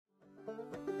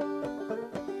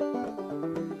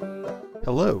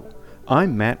Hello,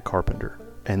 I'm Matt Carpenter,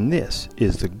 and this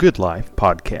is the Good Life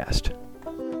Podcast.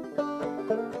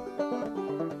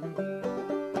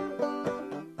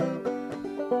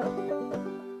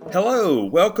 Hello,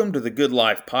 welcome to the Good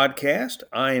Life Podcast.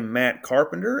 I am Matt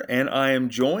Carpenter, and I am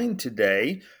joined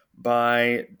today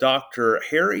by Dr.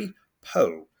 Harry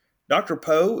Poe. Dr.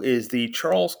 Poe is the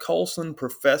Charles Colson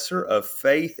Professor of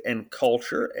Faith and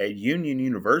Culture at Union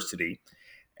University,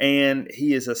 and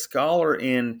he is a scholar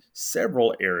in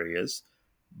several areas.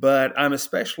 But I'm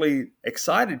especially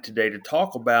excited today to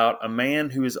talk about a man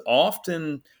who is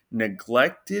often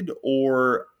neglected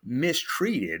or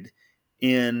mistreated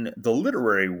in the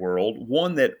literary world,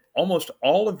 one that almost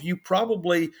all of you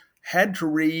probably had to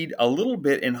read a little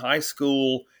bit in high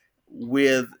school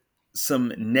with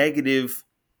some negative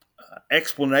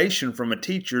explanation from a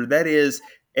teacher. That is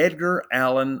Edgar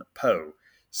Allan Poe.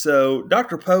 So,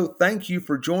 Dr. Poe, thank you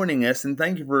for joining us, and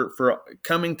thank you for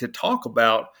coming to talk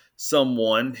about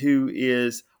someone who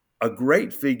is a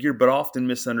great figure but often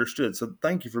misunderstood. So,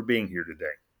 thank you for being here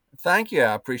today. Thank you.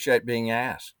 I appreciate being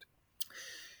asked.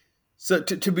 So,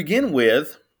 to begin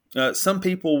with, some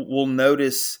people will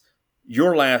notice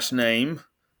your last name.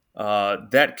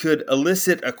 That could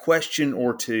elicit a question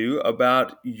or two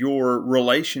about your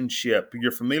relationship,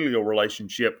 your familial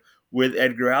relationship with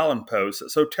Edgar Allan Poe.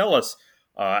 So tell us,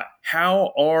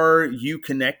 how are you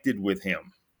connected with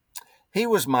him? He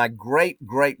was my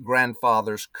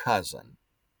great-great-grandfather's cousin.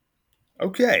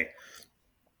 Okay.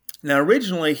 Now,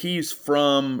 originally, he's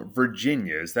from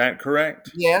Virginia. Is that correct?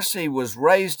 Yes, he was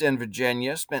raised in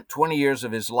Virginia, spent 20 years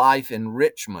of his life in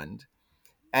Richmond,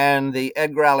 and the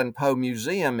Edgar Allan Poe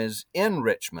Museum is in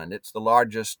Richmond. It's the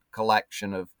largest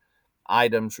collection of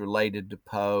items related to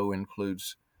Poe,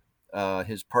 includes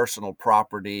his personal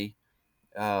property,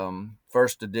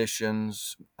 first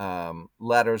editions,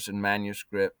 letters and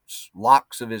manuscripts,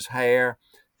 locks of his hair,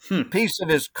 Hmm. piece of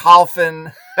his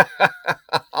coffin.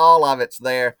 All of it's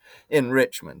there in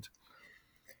Richmond.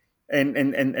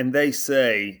 And they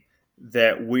say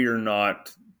that we're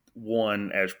not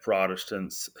one as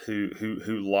Protestants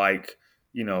who like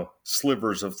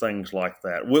slivers of things like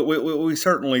that. We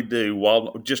certainly do,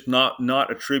 while just not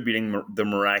attributing the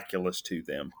miraculous to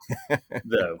them,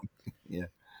 though. Yeah.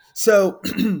 So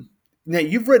now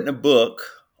you've written a book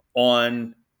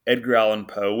on Edgar Allan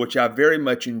Poe, which I very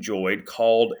much enjoyed,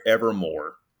 called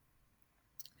Evermore.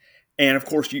 And of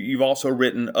course, you've also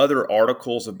written other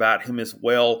articles about him as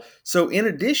well. So, in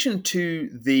addition to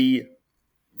the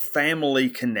family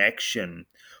connection,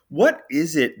 what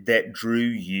is it that drew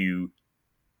you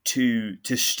to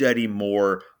study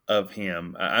more of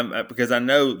him? Because I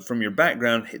know from your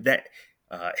background that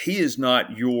he is not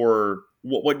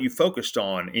what you focused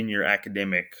on in your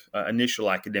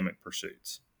initial academic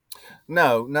pursuits.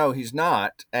 No, he's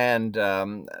not. And I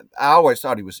always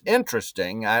thought he was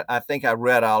interesting. I think I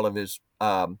read all of his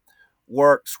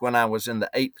works when I was in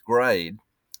the 8th grade.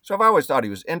 So I've always thought he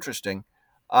was interesting.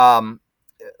 Um,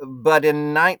 but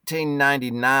in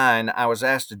 1999, I was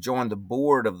asked to join the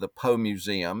board of the Poe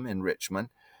Museum in Richmond.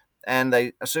 And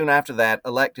they soon after that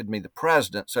elected me the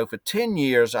president. So for 10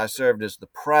 years, I served as the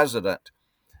president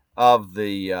of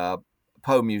the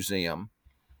Poe Museum.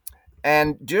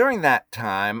 And during that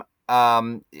time,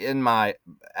 in my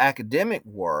academic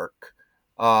work,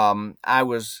 I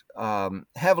was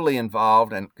heavily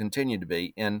involved and continue to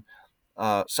be in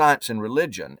science and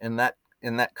religion.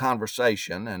 In that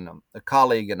conversation, and a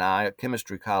colleague and I, a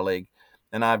chemistry colleague,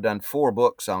 and I've done 4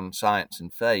 books on science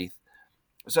and faith.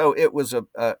 So it was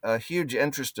a huge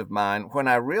interest of mine when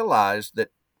I realized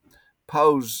that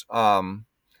Poe's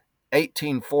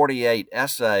 1848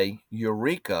 essay,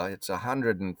 Eureka, it's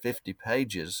 150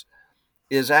 pages,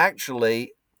 is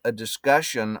actually a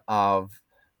discussion of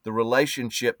the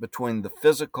relationship between the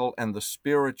physical and the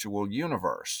spiritual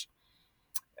universe.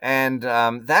 And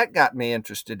that got me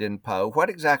interested in Poe. What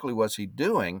exactly was he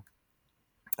doing?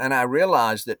 And I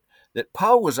realized that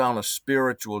Poe was on a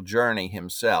spiritual journey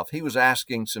himself. He was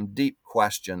asking some deep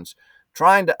questions,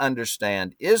 trying to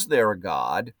understand, is there a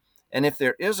God? And if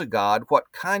there is a God,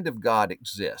 what kind of God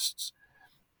exists?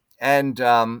 And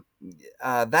that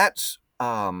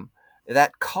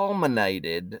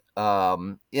culminated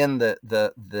in the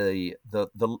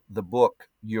book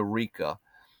Eureka,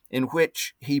 in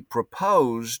which he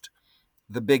proposed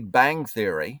the Big Bang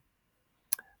Theory.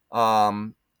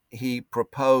 He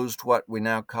proposed what we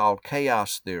now call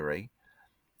chaos theory.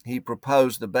 He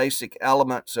proposed the basic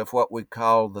elements of what we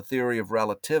call the theory of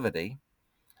relativity.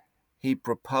 He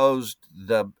proposed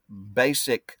the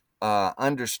basic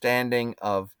understanding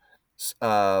of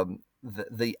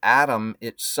the atom,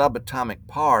 its subatomic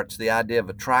parts, the idea of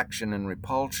attraction and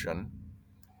repulsion.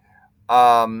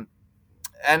 Um,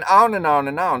 and on and on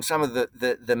and on. Some of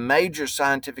the major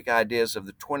scientific ideas of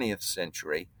the 20th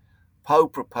century, Poe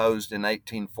proposed in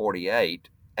 1848.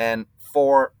 And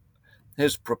for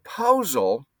his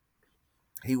proposal,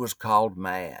 he was called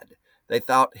mad. They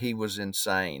thought he was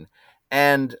insane.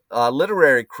 And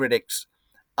literary critics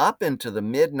up into the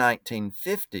mid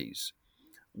 1950s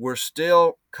were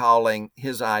still calling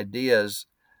his ideas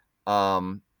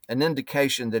an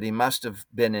indication that he must have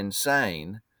been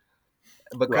insane,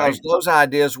 because Right. those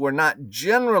ideas were not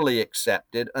generally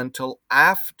accepted until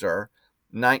after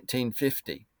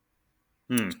 1950.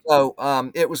 Hmm. So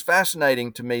it was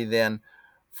fascinating to me then,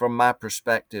 from my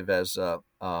perspective as a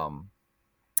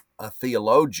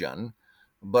theologian,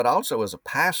 but also as a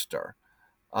pastor,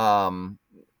 um,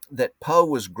 that Poe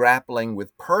was grappling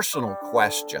with personal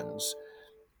questions.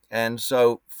 And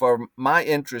so, for my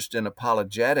interest in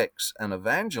apologetics and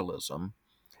evangelism,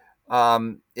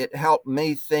 it helped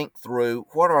me think through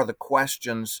what are the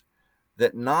questions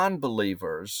that non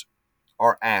believers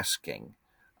are asking.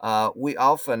 We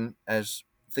often, as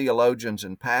theologians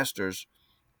and pastors,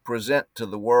 present to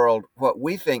the world what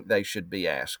we think they should be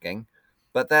asking,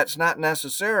 but that's not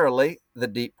necessarily the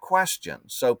deep question.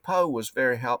 So Poe was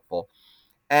very helpful.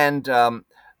 And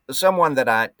someone that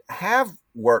I have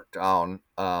worked on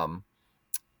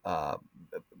uh,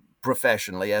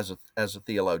 professionally as a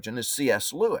theologian is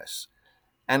C.S. Lewis.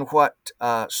 And what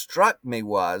struck me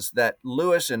was that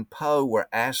Lewis and Poe were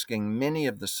asking many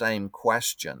of the same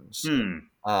questions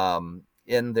Hmm.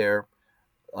 in their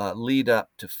lead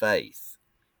up to faith,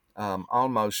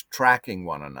 almost tracking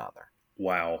one another.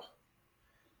 Wow.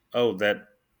 Oh,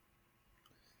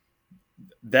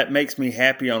 that makes me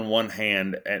happy on one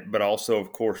hand, but also,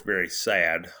 of course, very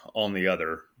sad on the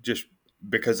other, just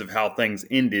because of how things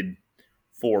ended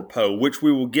for Poe, which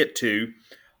we will get to,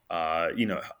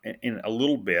 in a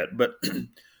little bit. But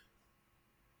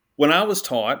when I was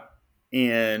taught,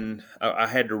 I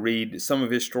had to read some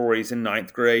of his stories in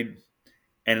ninth grade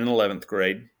and in 11th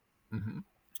grade, Mm-hmm.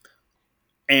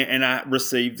 and I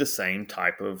received the same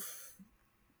type of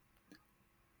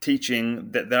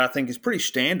teaching that I think is pretty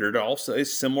standard. Also,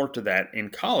 is similar to that in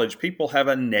college. People have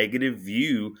a negative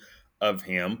view of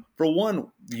him. For one,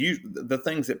 the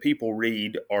things that people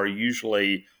read are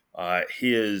usually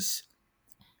his,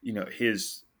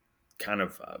 his kind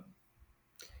of,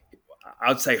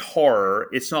 I'd say horror.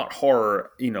 It's not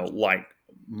horror, like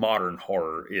modern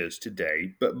horror is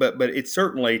today, but it's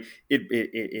certainly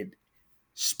it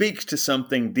speaks to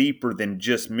something deeper than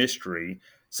just mystery.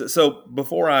 So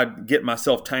before I get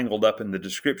myself tangled up in the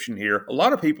description here, a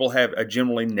lot of people have a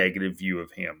generally negative view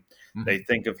of him. Mm-hmm. They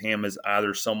think of him as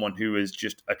either someone who is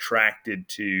just attracted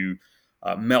to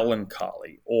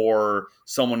melancholy, or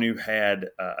someone who had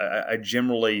a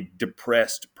generally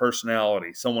depressed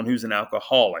personality, someone who's an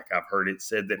alcoholic. I've heard it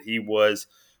said that he was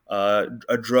a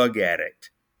drug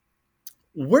addict.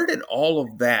 Where did all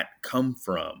of that come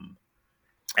from?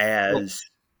 Well, As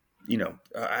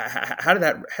how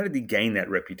did he gain that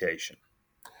reputation?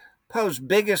 Poe's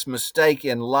biggest mistake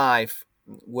in life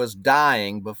was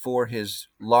dying before his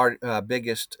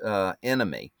biggest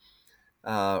enemy.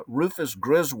 Rufus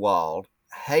Griswold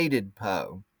hated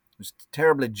Poe, was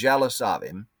terribly jealous of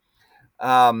him.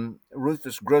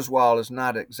 Rufus Griswold is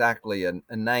not exactly a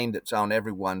name that's on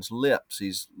everyone's lips.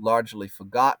 He's largely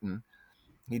forgotten.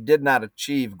 He did not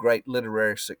achieve great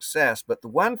literary success, but the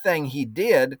one thing he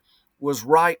did was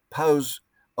write Poe's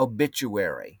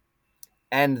obituary.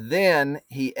 And then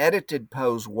he edited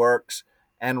Poe's works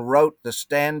and wrote the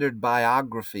standard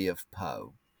biography of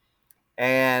Poe.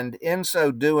 And in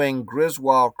so doing,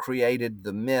 Griswold created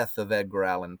the myth of Edgar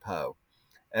Allan Poe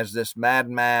as this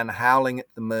madman howling at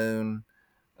the moon,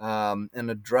 in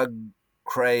a drug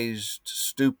crazed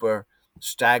stupor,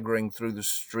 staggering through the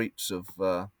streets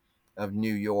of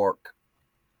New York.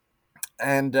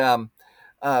 And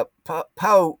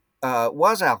Poe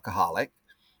was alcoholic,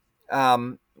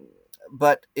 um,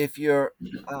 but if you're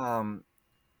um,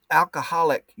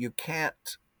 alcoholic, you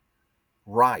can't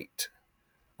write.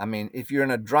 I mean, if you're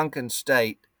in a drunken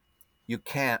state, you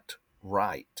can't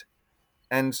write.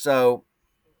 And so,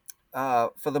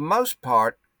 for the most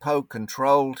part, Poe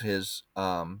controlled his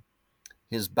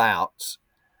bouts.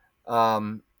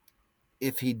 Um,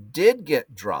 if he did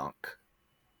get drunk,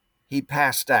 he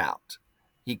passed out.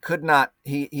 He could not.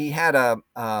 He had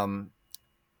an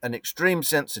extreme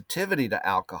sensitivity to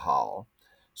alcohol,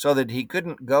 so that he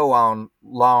couldn't go on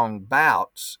long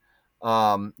bouts.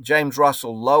 James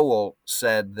Russell Lowell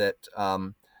said that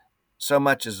so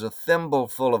much as a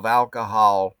thimbleful of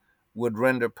alcohol would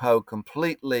render Poe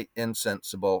completely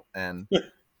insensible and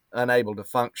unable to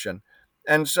function.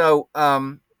 And so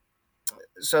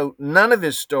so none of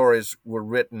his stories were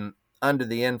written under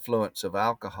the influence of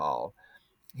alcohol.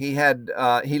 He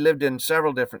lived in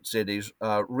several different cities: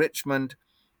 Richmond,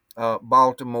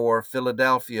 Baltimore,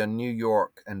 Philadelphia, New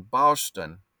York, and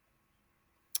Boston.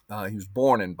 He was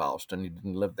born in Boston. He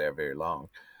didn't live there very long,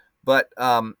 but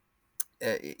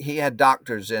he had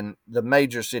doctors in the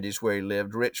major cities where he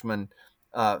lived: Richmond,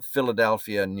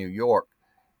 Philadelphia, and New York,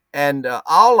 and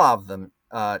all of them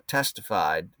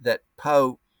testified that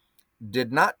Poe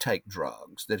did not take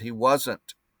drugs, that he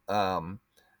wasn't um,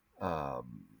 uh,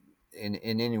 in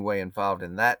any way involved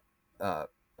in that uh,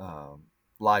 uh,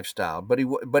 lifestyle, but he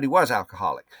was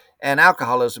alcoholic, and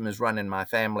alcoholism has run in my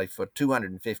family for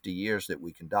 250 years that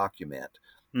we can document.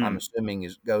 I'm Hmm. assuming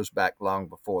it goes back long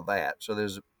before that, so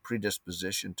there's a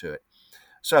predisposition to it.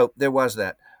 So there was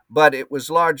that, but it was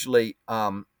largely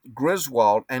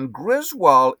Griswold, and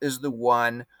Griswold is the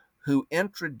one who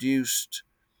introduced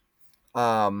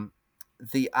um,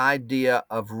 the idea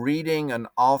of reading an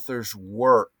author's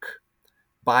work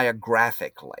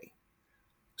biographically,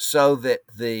 so that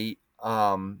the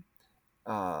um,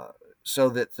 uh, so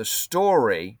that the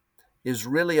story is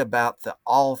really about the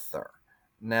author.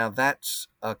 Now, that's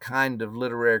a kind of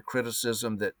literary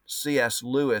criticism that C.S.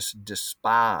 Lewis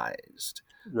despised.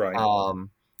 Right.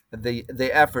 Um, the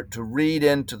effort to read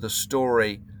into the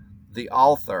story the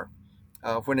author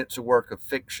when it's a work of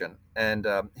fiction, and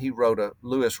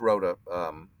Lewis wrote it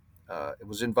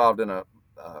was involved in a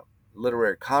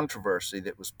literary controversy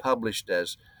that was published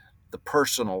as the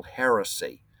Personal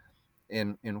Heresy,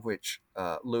 in which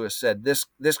Lewis said this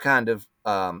kind of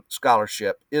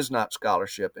scholarship is not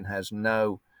scholarship and has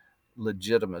no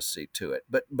legitimacy to it.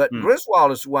 But Hmm.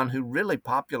 Griswold is the one who really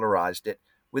popularized it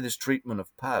with his treatment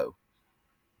of Poe.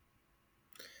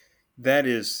 That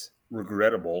is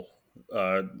regrettable.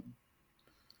 Uh,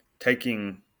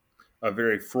 Taking a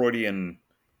very Freudian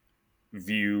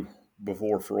view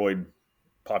before Freud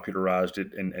popularized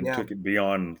it and Yeah. took it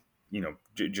beyond,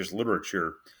 just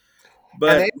literature.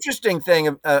 And the But interesting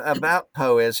thing about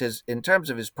Poe is in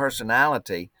terms of his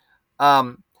personality,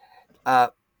 um, uh,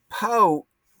 Poe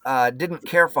didn't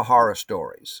care for horror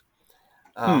stories.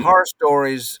 hmm, Horror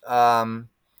stories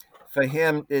for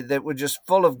him that were just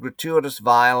full of gratuitous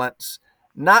violence,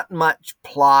 not much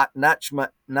plot,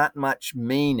 not much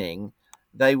meaning.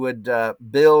 They would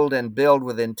build and build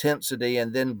with intensity,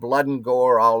 and then blood and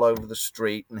gore all over the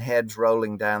street, and heads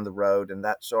rolling down the road, and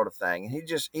that sort of thing. And he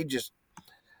just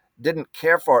didn't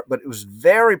care for it, but it was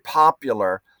very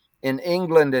popular in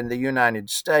England and the United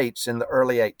States in the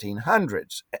early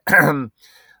 1800s.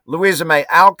 Louisa May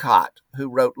Alcott, who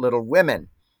wrote Little Women,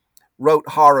 wrote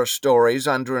horror stories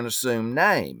under an assumed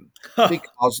name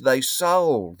because they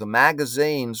sold. The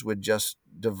magazines would just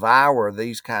devour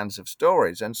these kinds of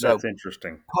stories. And so that's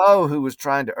interesting. Poe, who was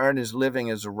trying to earn his living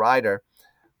as a writer,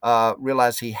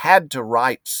 realized he had to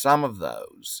write some of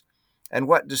those. And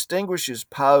what distinguishes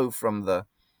Poe from the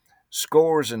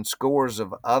scores and scores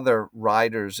of other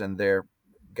writers and their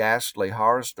ghastly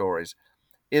horror stories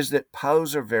is that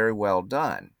Poe's are very well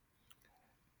done.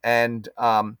 And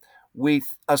we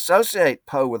associate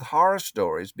Poe with horror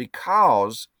stories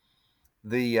because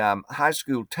the high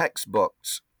school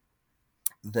textbooks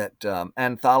that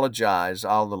anthologize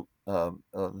all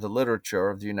the literature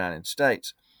of the United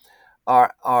States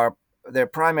are their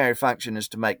primary function is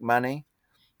to make money,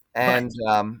 Right.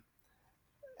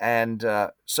 and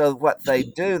so what they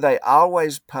do, they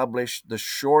always publish the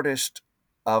shortest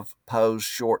of Poe's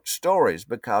short stories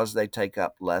because they take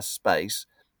up less space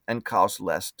and cost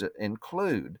less to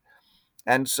include.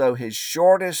 And so his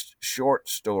shortest short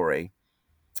story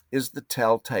is The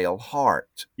Telltale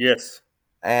Heart. Yes.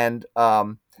 And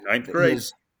Ninth grade.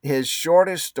 his his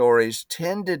shortest stories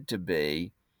tended to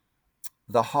be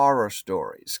the horror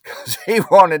stories because he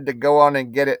wanted to go on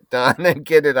and get it done and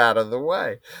get it out of the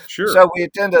way. Sure. So we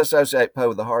tend to associate Poe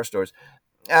with the horror stories.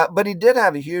 But he did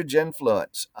have a huge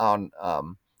influence on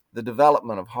the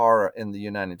development of horror in the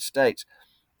United States.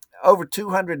 Over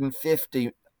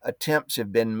 250 attempts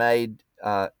have been made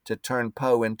to turn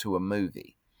Poe into a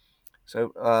movie.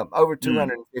 So over Hmm.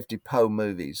 250 Poe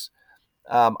movies,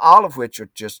 all of which are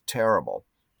just terrible.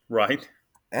 Right.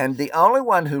 And the only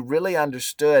one who really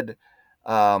understood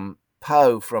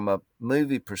Poe from a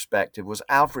movie perspective was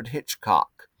Alfred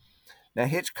Hitchcock. Now,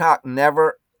 Hitchcock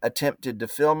never attempted to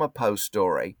film a Poe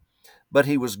story, but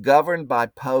he was governed by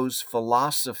Poe's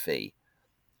philosophy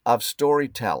of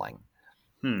storytelling.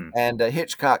 Hmm. And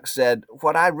Hitchcock said,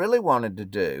 what I really wanted to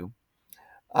do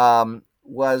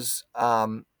was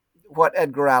what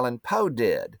Edgar Allan Poe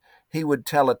did. He would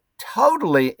tell a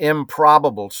totally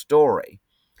improbable story,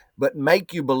 but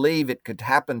make you believe it could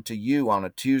happen to you on a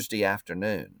Tuesday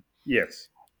afternoon. Yes.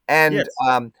 And Yes.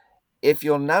 if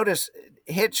you'll notice,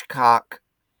 Hitchcock,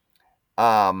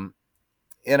 um,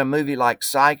 in a movie like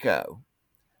Psycho,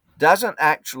 doesn't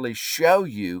actually show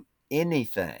you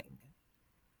anything.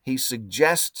 He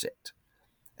suggests it.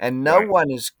 And no Right.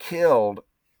 one is killed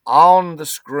on the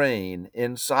screen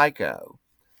in Psycho,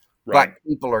 but Right.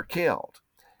 people are killed.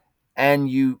 And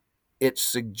it's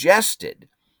suggested,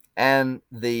 and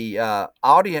the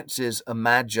audience's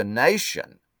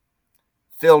imagination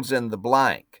fills in the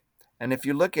blank. And if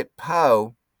you look at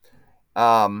Poe,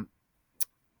 um,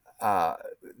 uh,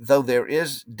 though there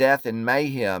is death and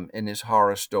mayhem in his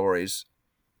horror stories,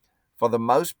 for the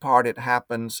most part it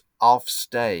happens off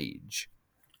stage,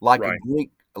 Right.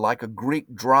 like a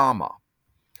Greek drama,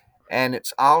 and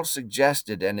it's all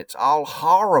suggested and it's all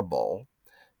horrible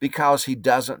because he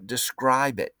doesn't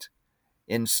describe it.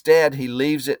 Instead, he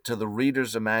leaves it to the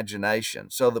reader's imagination.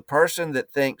 So the person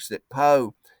that thinks that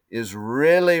Poe is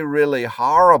really, really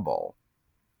horrible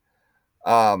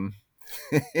um,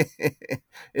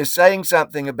 is saying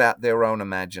something about their own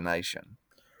imagination,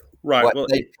 Right. what Well,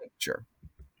 they picture.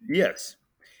 yes.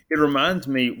 It reminds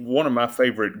me, one of my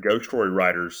favorite ghost story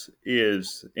writers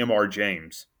is M.R.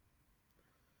 James.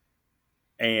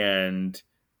 And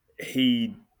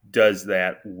he does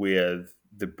that with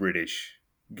the British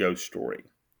ghost story.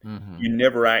 Hmm. You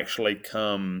never actually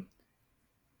come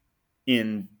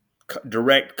in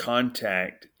direct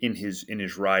contact in his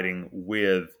writing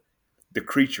with the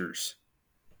creatures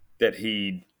that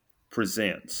he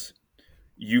presents.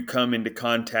 You come into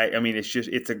contact. I mean,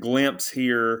 it's a glimpse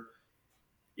here.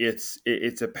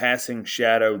 It's a passing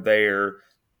shadow there.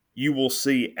 You will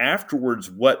see afterwards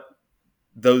what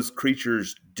those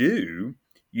creatures do.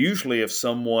 Usually, if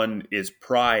someone is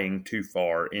prying too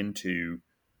far into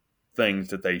things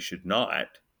that they should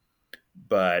not.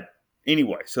 But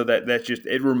anyway, so that's just,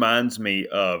 it reminds me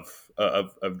of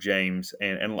James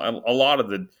and a lot of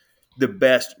the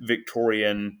best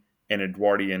Victorian and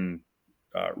Edwardian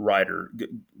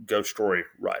ghost story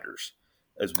writers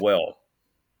as well.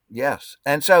 Yes,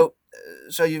 and so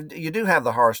you do have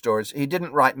the horror stories. He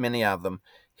didn't write many of them.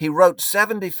 He wrote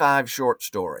 75 short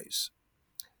stories.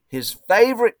 His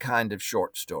favorite kind of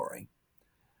short story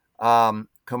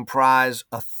comprise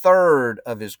a third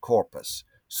of his corpus.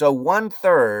 So one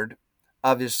third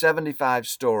of his 75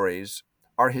 stories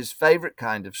are his favorite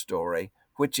kind of story,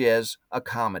 which is a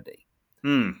comedy.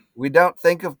 Hmm. We don't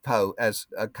think of Poe as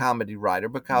a comedy writer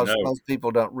because No. most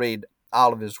people don't read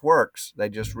all of his works. They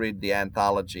just read the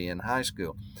anthology in high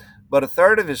school. But a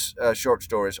third of his short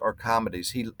stories are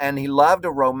comedies. He loved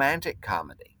a romantic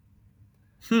comedy.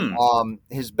 Hmm.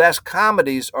 His best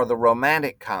comedies are the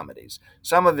romantic comedies.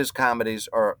 Some of his comedies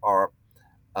are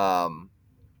um,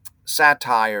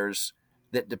 satires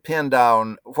that depend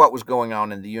on what was going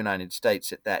on in the United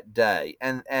States at that day,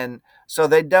 and so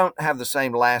they don't have the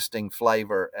same lasting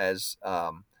flavor as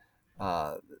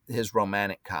uh, his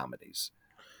romantic comedies.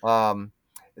 Um,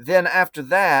 then after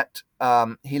that,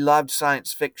 he loved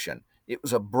science fiction. It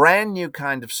was a brand new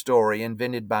kind of story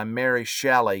invented by Mary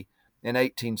Shelley in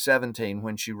 1817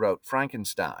 when she wrote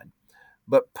Frankenstein.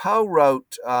 But Poe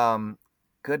wrote,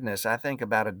 goodness, I think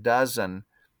about a dozen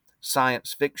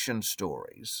science fiction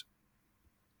stories.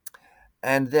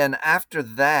 And then after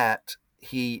that,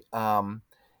 he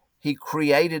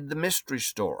created the mystery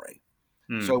story.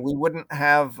 So Hmm. we wouldn't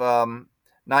have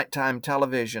nighttime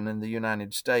television in the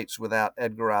United States without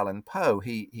Edgar Allan Poe.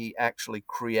 He actually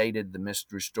created the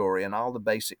mystery story and all the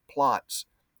basic plots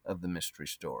of the mystery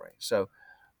story. So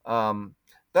um,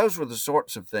 those were the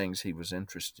sorts of things he was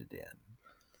interested in.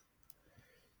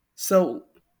 So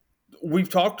we've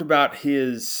talked about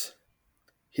his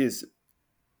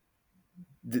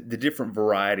the different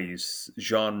varieties,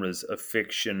 genres of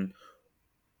fiction.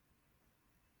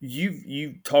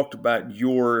 You've talked about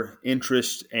your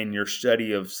interest and your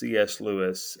study of C.S.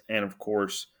 Lewis and of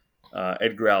course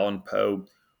Edgar Allan Poe.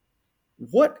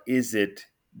 What is it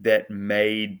that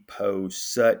made Poe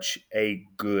such a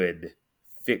good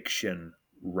fiction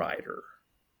writer?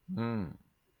 Hmm.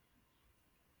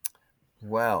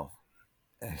 Well,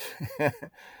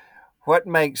 what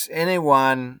makes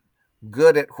anyone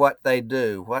good at what they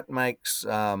do? What makes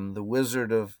the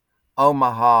Wizard of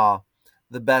Omaha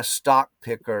the best stock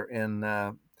picker in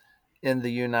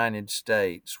the United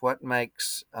States? What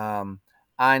makes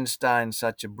Einstein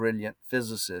such a brilliant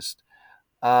physicist?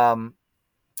 Um,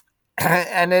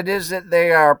 and it is that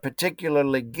they are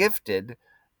particularly gifted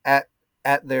at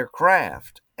their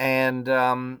craft and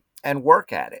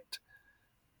work at it.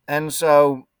 And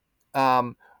so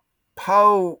um,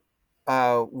 Poe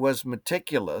was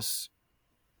meticulous,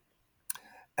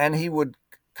 and he would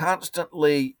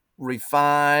constantly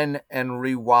refine and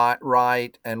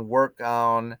rewrite and work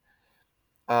on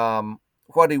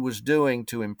what he was doing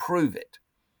to improve it.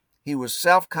 He was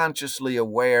self consciously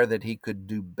aware that he could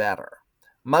do better.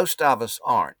 Most of us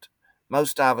aren't.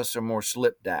 Most of us are more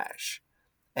slipdash,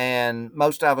 and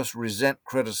most of us resent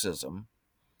criticism.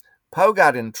 Poe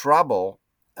got in trouble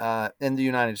in the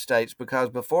United States because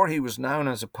before he was known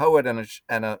as a poet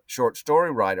and a short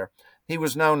story writer, he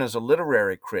was known as a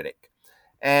literary critic.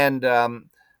 And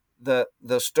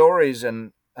the stories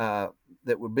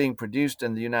that were being produced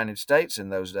in the United States in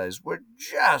those days were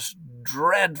just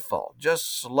dreadful,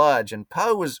 just sludge. And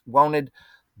wanted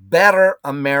better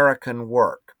American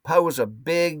work. Poe was a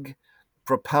big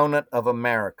proponent of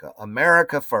America.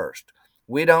 America first.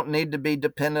 We don't need to be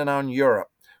dependent on Europe.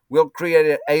 We'll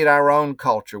create our own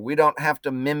culture. We don't have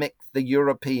to mimic the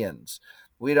Europeans.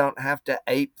 We don't have to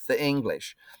ape the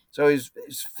English. So he's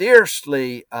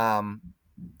fiercely loyal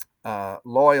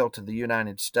to the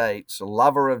United States, a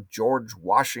lover of George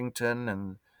Washington,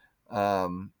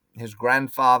 and his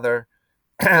grandfather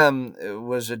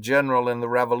was a general in the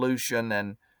Revolution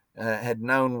and had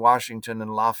known Washington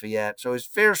and Lafayette. So he's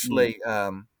Mm. fiercely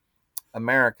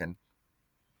American.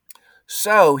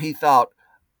 So he thought,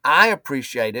 I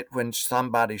appreciate it when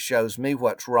somebody shows me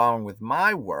what's wrong with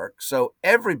my work, so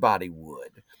everybody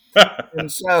would.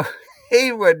 And so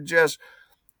he would just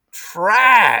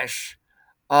trash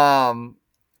um,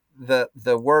 the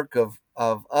work of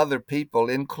other people,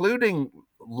 including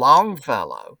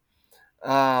Longfellow.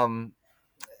 Um,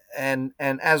 and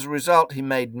as a result, he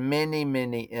made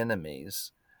many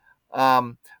enemies.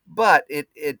 But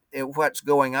what's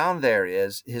going on there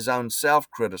is his own self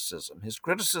criticism. His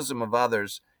criticism of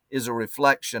others is a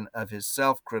reflection of his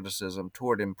self criticism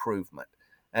toward improvement.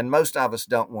 And most of us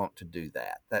don't want to do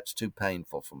that. That's too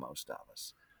painful for most of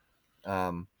us.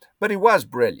 Um, but he was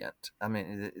brilliant. I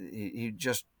mean, he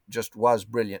just was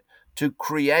brilliant. To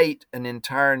create an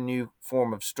entire new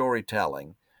form of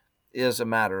storytelling is a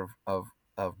matter of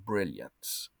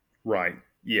brilliance. Right.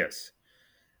 Yes.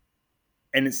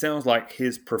 And it sounds like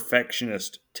his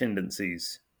perfectionist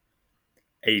tendencies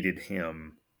aided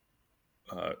him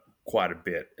uh, quite a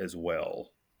bit as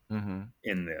well Hmm.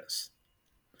 in this.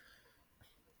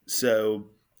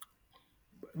 So,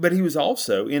 but he was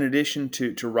also, in addition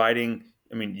to writing,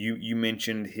 I mean, you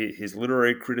mentioned his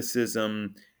literary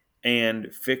criticism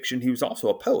and fiction, he was also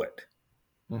a poet.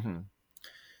 Hmm.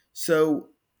 So,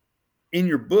 in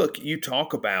your book, you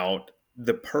talk about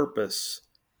the purpose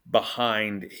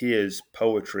behind his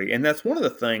poetry. And that's one of the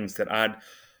things that I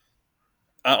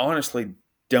honestly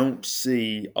don't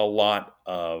see a lot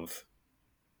of,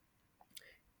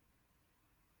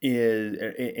 is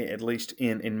at least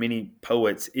in many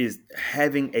poets, is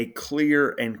having a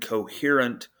clear and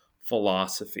coherent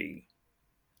philosophy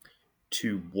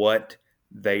to what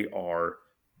they are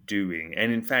doing.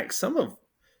 And in fact, some of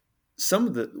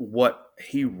the what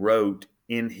he wrote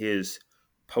in his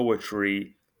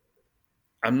poetry,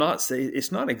 I'm not saying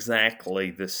it's not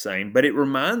exactly the same, but it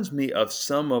reminds me of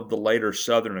some of the later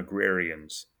Southern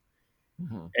agrarians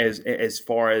Hmm. as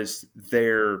far as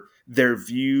their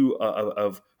view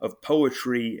of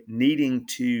poetry needing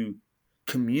to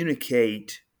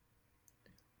communicate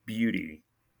beauty.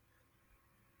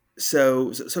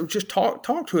 So just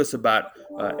talk to us about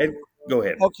go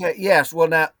ahead. Okay, yes. Well,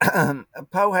 now,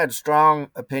 Poe had strong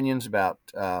opinions about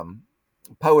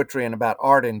poetry and about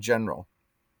art in general.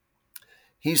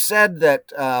 He said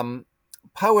that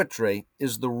poetry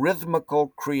is the rhythmical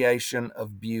creation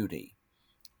of beauty,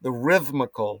 the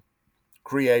rhythmical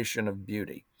creation of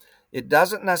beauty. It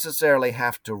doesn't necessarily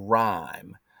have to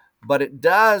rhyme, but it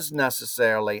does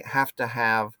necessarily have to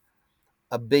have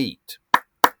a beat.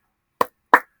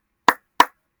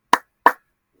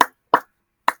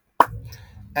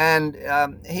 And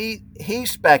he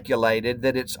speculated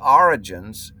that its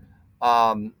origins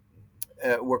um,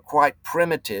 were quite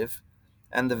primitive,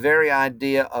 and the very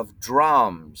idea of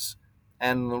drums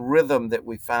and the rhythm that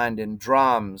we find in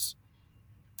drums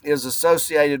is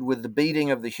associated with the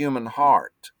beating of the human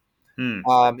heart. Hmm.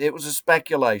 It was a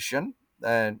speculation,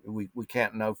 and we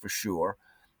can't know for sure,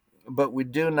 but we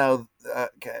do know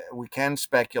we can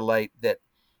speculate that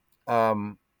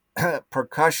um,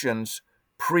 percussions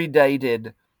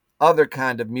predated other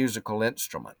kind of musical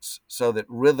instruments, so that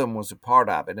rhythm was a part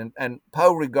of it. And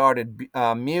Poe regarded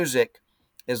music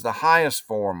as the highest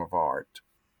form of art,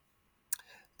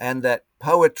 and that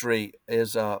poetry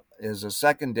is a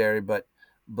secondary, but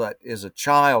is a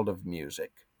child of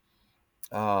music,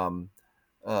 um,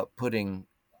 putting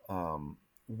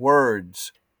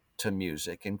words to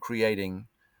music and creating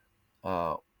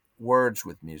uh, words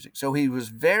with music. So he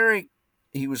was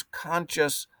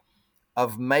conscious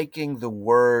of making the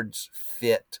words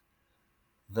fit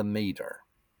the meter.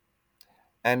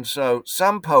 And so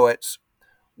some poets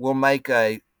will make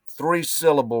a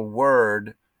 3-syllable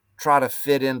word try to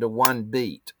fit into one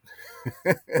beat,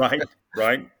 Right.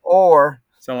 Right. or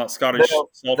Sound like Scottish they'll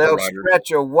Psalter they'll writers.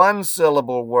 stretch a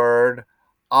 1-syllable word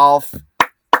off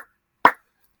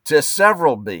to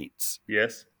several beats,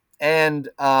 Yes. and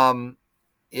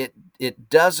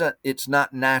it's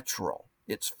not natural.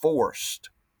 It's forced.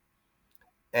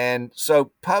 And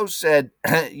so Poe said,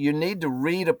 you need to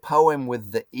read a poem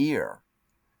with the ear,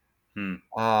 Hmm.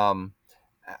 um,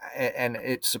 and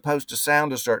it's supposed to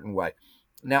sound a certain way.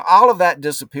 Now, all of that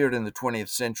disappeared in the 20th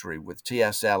century with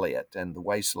T.S. Eliot and The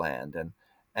Wasteland,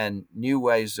 and new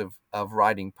ways of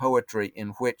writing poetry in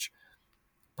which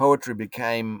poetry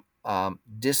became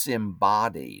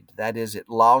disembodied. That is, it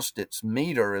lost its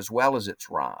meter as well as its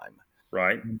rhyme.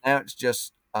 Right. Now it's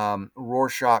just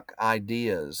Rorschach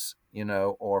ideas,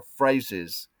 or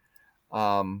phrases.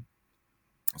 Um,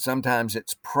 Sometimes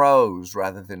it's prose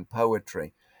rather than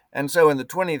poetry. And so in the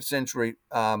 20th century,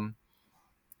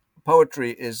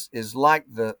 poetry is like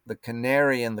the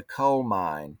canary in the coal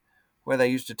mine, where they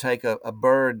used to take a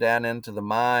bird down into the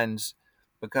mines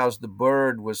because the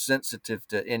bird was sensitive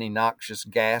to any noxious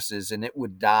gases and it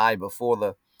would die before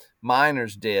the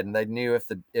miners did. And they knew if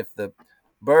the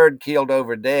bird keeled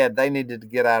over dead, they needed to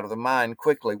get out of the mine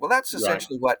quickly. Well, that's Right.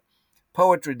 essentially what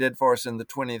poetry did for us in the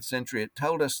 20th century. It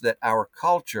told us that our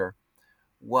culture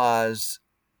was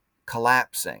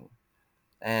collapsing,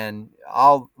 and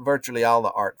virtually all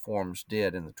the art forms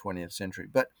did in the 20th century.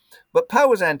 But Poe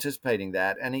was anticipating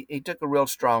that, and he took a real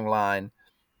strong line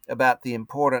about the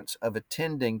importance of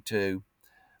attending to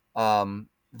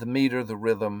the meter, the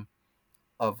rhythm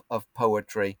of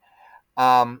poetry,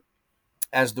 um,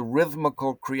 as the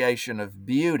rhythmical creation of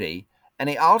beauty. And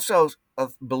he also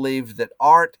believed that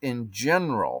art in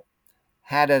general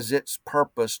had as its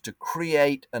purpose to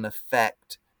create an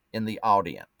effect in the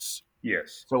audience.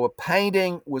 Yes. So a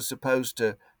painting was supposed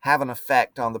to have an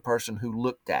effect on the person who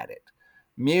looked at it.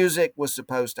 Music was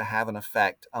supposed to have an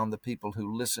effect on the people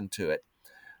who listened to it.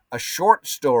 A short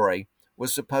story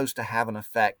was supposed to have an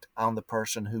effect on the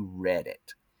person who read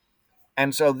it.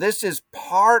 And so this is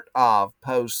part of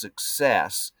Poe's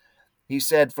success. He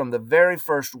said from the very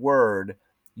first word,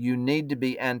 you need to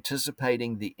be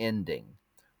anticipating the ending.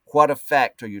 What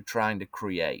effect are you trying to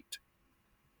create?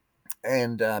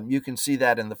 And you can see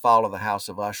that in The Fall of the House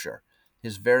of Usher.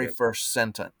 His very Yes. first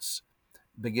sentence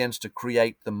begins to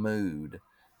create the mood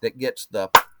that gets the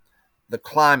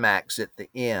climax at the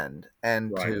end,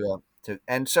 and Right.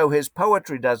 and so his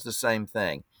poetry does the same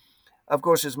thing. Of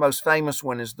course, his most famous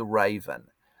one is The Raven,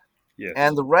 and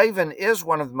Yes. The Raven is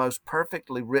one of the most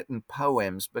perfectly written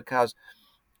poems because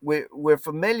we're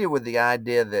familiar with the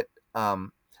idea that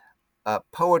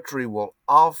poetry will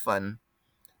often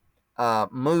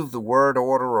move the word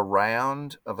order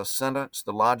around of a sentence,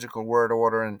 the logical word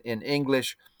order. In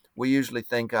English, we usually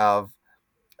think of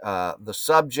the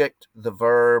subject, the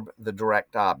verb, the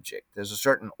direct object. There's a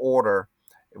certain order.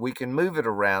 We can move it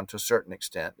around to a certain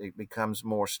extent. It becomes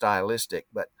more stylistic.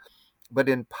 But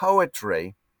in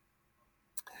poetry,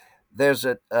 there's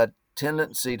a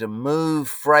tendency to move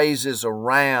phrases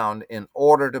around in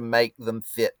order to make them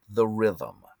fit the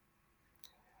rhythm,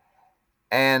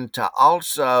 and to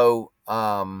also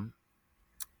uh,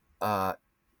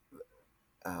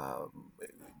 uh,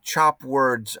 chop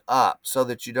words up so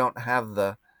that you don't have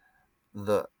the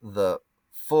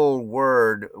full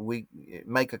word. We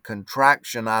make a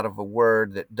contraction out of a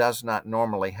word that does not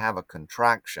normally have a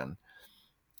contraction,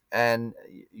 and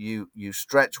you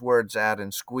stretch words out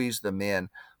and squeeze them in.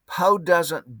 Poe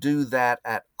doesn't do that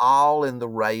at all in The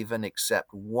Raven,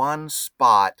 except one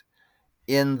spot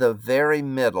in the very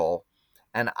middle.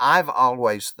 And I've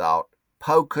always thought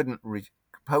Poe couldn't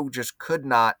Poe just could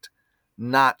not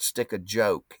stick a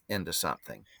joke into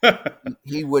something.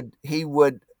 He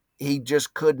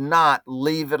just could not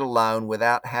leave it alone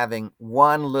without having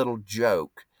one little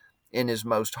joke in his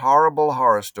most horrible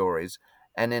horror stories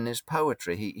and in his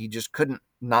poetry. He just couldn't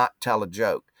not tell a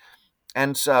joke.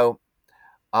 And so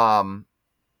um,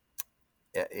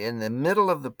 in the middle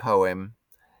of the poem,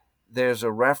 there's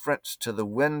a reference to the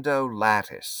window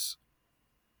lattice.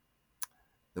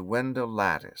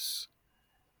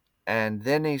 And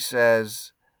then he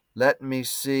says, let me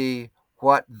see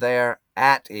what their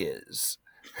at is.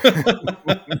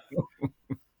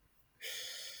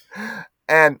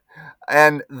 and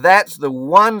and that's the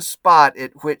one spot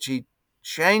at which he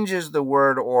changes the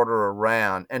word order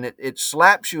around, and it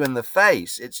slaps you in the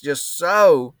face. It's just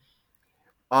so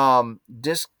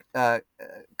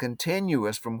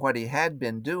discontinuous from what he had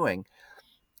been doing.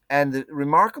 And the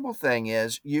remarkable thing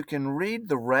is, you can read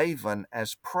the Raven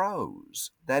as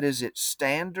prose. That is its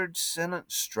standard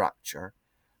sentence structure,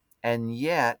 and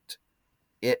yet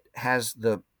it has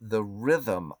the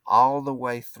rhythm all the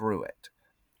way through it.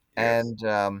 Yes.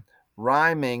 And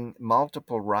rhyming,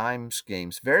 multiple rhyme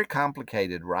schemes, very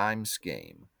complicated rhyme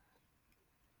scheme.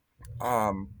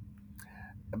 Um,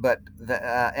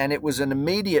 and it was an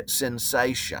immediate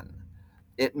sensation.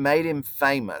 It made him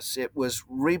famous. It was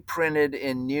reprinted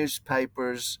in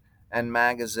newspapers and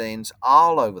magazines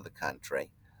all over the country,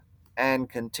 and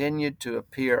continued to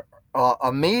appear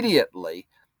immediately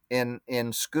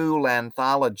in school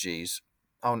anthologies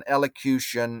on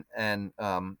elocution, and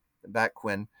back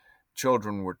when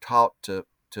children were taught to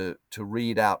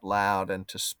read out loud and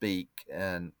to speak,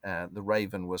 and the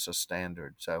Raven was a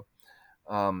standard. So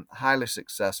highly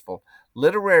successful.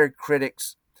 Literary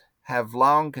critics have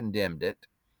long condemned it,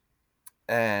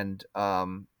 and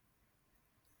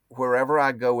wherever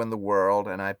I go in the world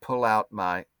and I pull out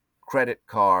my credit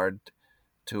card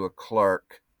to a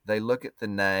clerk, they look at the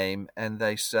name and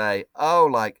they say, "Oh,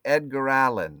 like Edgar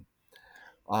Allan,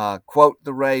 quote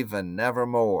the Raven,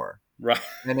 nevermore." Right.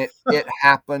 And it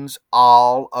happens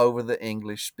all over the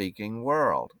English speaking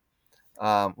world,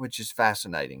 which is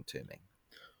fascinating to me.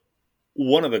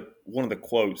 One of the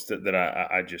quotes that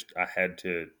I had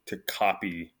to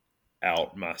copy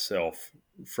out myself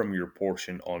from your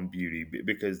portion on beauty,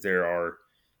 because there are,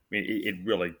 I mean, it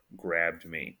really grabbed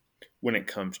me when it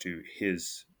comes to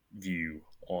his view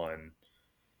on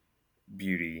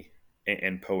beauty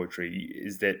and poetry,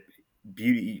 is that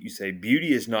beauty, you say,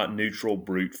 beauty is not neutral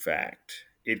brute fact.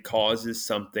 It causes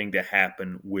something to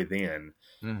happen within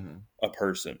Hmm. a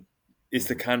person. It's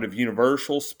the Hmm. kind of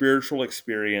universal spiritual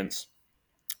experience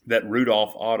that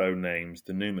Rudolf Otto names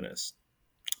the numinous.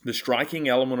 The striking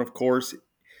element, of course,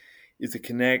 is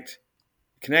the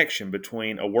connection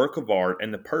between a work of art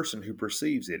and the person who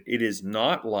perceives it. It is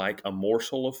not like a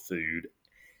morsel of food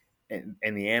and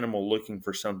the animal looking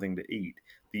for something to eat.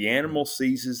 The animal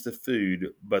seizes the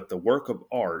food, but the work of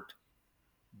art,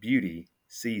 beauty,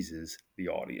 seizes the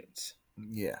audience.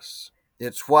 Yes.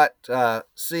 It's what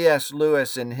C.S.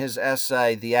 Lewis, in his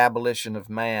essay, The Abolition of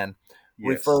Man, Yes.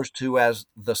 refers to as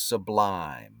the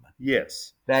sublime.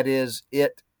 Yes. That is,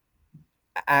 it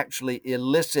actually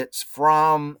elicits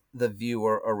from the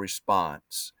viewer a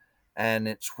response. And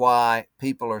it's why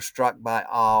people are struck by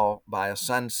awe by a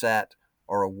sunset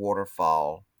or a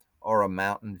waterfall or a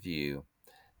mountain view.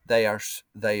 They are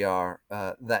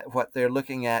that what they're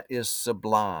looking at is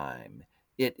sublime.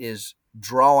 It is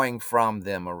drawing from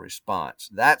them a response.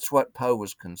 That's what Poe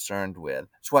was concerned with.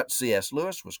 It's what C.S.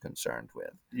 Lewis was concerned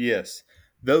with. Yes.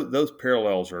 Those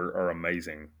parallels are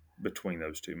amazing between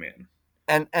those two men.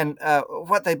 And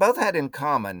what they both had in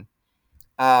common,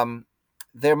 um,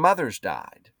 their mothers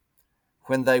died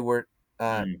when they were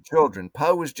Mm. children.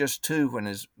 Poe was just 2 when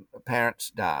his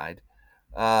parents died.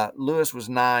 Lewis was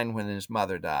 9 when his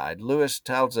mother died. Lewis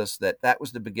tells us that that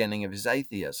was the beginning of his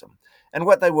atheism. And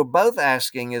what they were both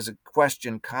asking is a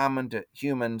question common to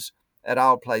humans at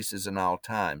all places and all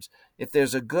times. If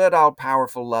there's a good, all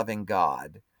powerful, loving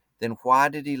God, then why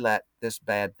did he let this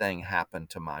bad thing happen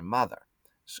to my mother?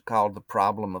 It's called the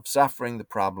problem of suffering, the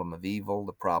problem of evil,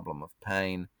 the problem of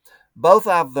pain. Both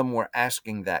of them were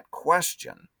asking that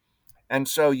question. And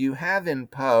so you have in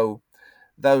Poe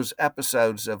those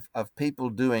episodes of people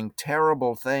doing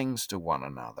terrible things to one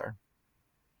another.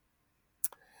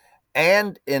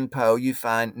 And in Poe, you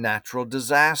find natural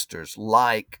disasters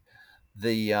like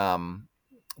the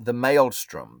the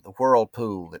maelstrom, the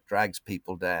whirlpool that drags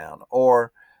people down,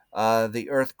 or the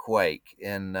earthquake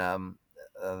in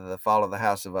the Fall of the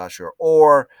House of Usher,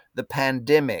 or the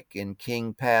pandemic in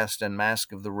King Pest and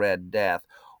Mask of the Red Death,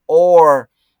 or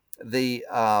the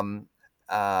uh,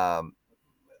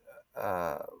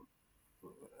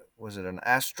 was it an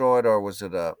asteroid or was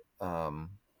it a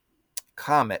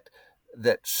comet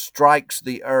that strikes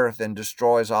the Earth and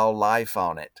destroys all life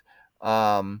on it?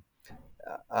 Um,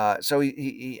 so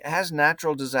he has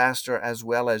natural disaster as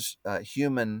well as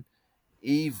human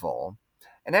evil,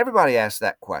 and everybody asks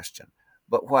that question.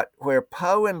 But where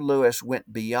Poe and Lewis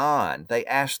went beyond, they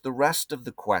asked the rest of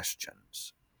the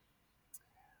questions.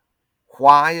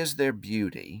 Why is there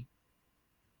beauty?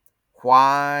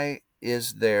 Why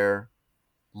is there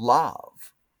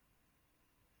love?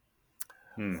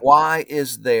 Hmm. Why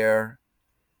is there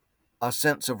a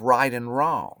sense of right and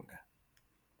wrong,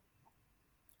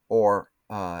 or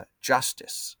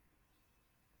justice?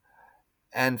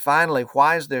 And finally,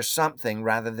 why is there something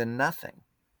rather than nothing?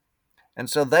 And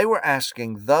so they were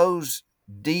asking those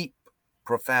deep,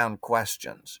 profound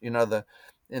questions. You know,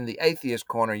 in the atheist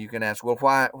corner, you can ask, well,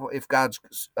 why, if God's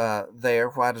there,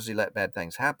 why does he let bad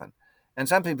things happen? And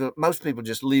most people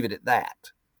just leave it at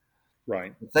that.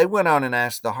 Right. If they went on and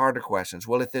asked the harder questions,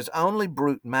 well, if there's only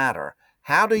brute matter,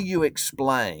 how do you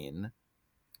explain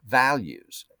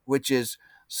values, which is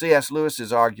C.S.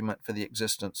 Lewis's argument for the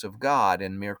existence of God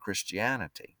in mere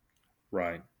Christianity?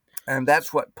 Right. And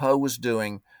that's what Poe was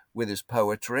doing with his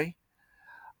poetry.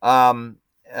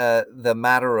 The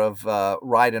matter of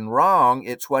right and wrong,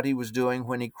 it's what he was doing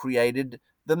when he created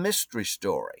the mystery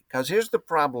story. Because here's the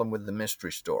problem with the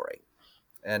mystery story.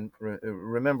 And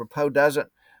remember, Poe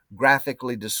doesn't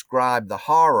graphically describe the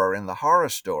horror in the horror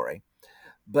story,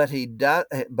 but he does.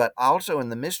 But also in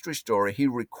the mystery story, he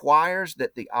requires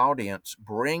that the audience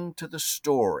bring to the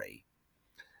story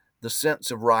the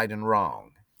sense of right and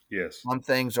wrong. Yes. Some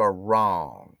things are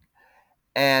wrong,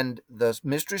 and the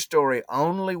mystery story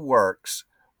only works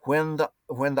when the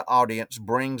audience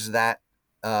brings that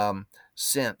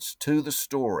sense to the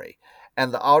story,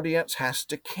 and the audience has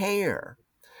to care.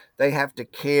 They have to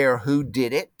care who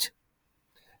did it.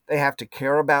 They have to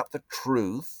care about the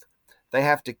truth. They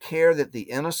have to care that the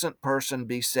innocent person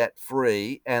be set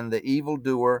free and the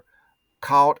evildoer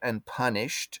caught and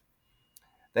punished.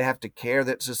 They have to care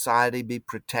that society be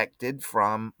protected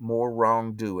from more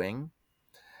wrongdoing.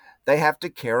 They have to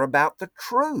care about the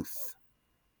truth.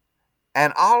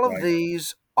 And all of Right.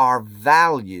 these are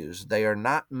values. They are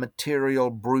not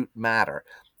material brute matter.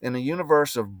 In a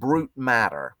universe of brute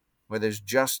matter, where there's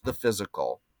just the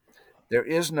physical, there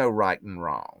is no right and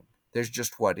wrong. There's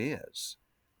just what is.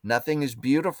 Nothing is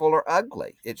beautiful or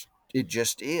ugly. It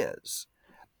just is.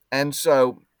 And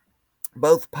so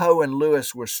both Poe and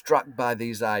Lewis were struck by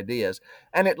these ideas,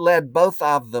 and it led both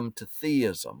of them to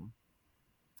theism.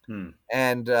 Hmm.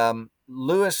 And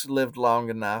Lewis lived long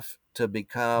enough to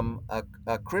become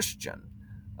a Christian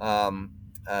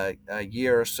a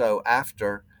year or so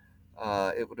after.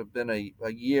 It would have been a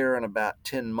year and about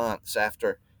 10 months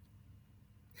after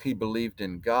he believed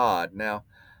in God. Now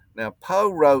Poe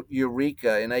wrote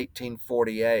Eureka in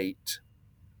 1848.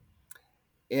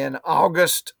 In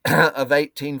August of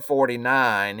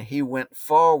 1849, he went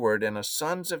forward in a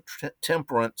Sons of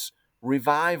Temperance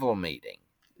revival meeting.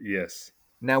 Yes.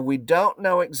 Now, we don't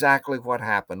know exactly what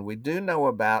happened. We do know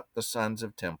about the Sons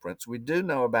of Temperance. We do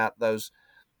know about those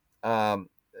um,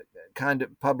 kind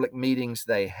of public meetings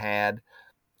they had.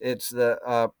 It's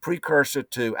the precursor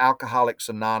to Alcoholics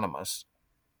Anonymous,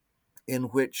 in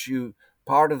which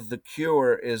part of the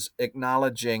cure is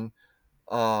acknowledging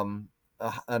an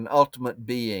ultimate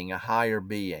being, a higher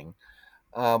being.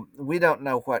 We don't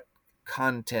know what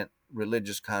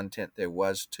religious content there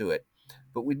was to it,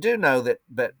 but we do know that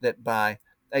by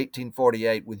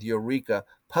 1848, with Eureka,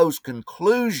 Poe's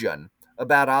conclusion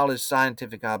about all his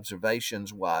scientific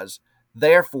observations was,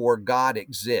 therefore, God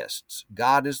exists.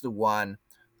 God is the one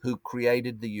who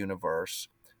created the universe.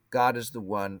 God is the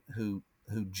one who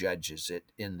judges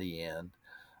it in the end.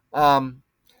 Um,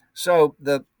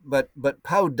 but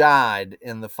Poe died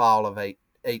in the fall of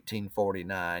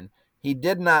 1849. He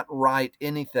did not write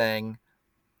anything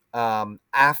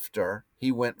after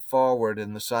he went forward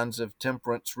in the Sons of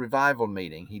Temperance revival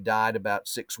meeting. He died about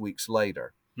 6 weeks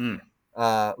later. Hmm.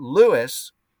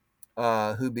 Lewis,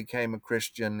 who became a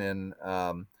Christian in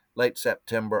late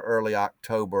September, early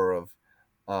October of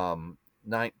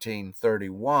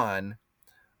 1931,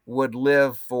 would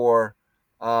live for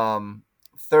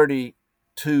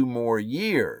 32 more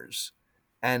years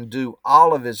and do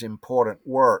all of his important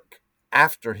work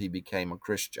after he became a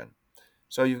Christian.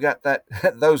 So you've got that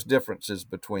those differences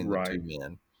between the two Right.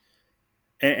 men.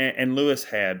 And Lewis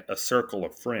had a circle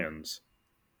of friends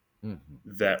Mhm.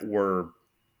 that were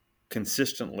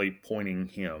consistently pointing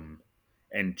him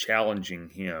and challenging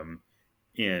him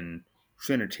in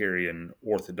Trinitarian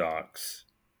Orthodox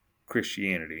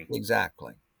Christianity,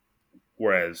 Exactly.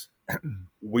 whereas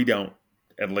we don't,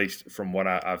 at least from what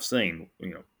I've seen,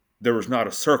 there was not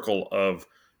a circle of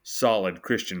solid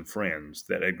Christian friends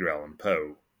that Edgar Allan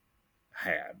Poe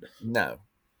had. No.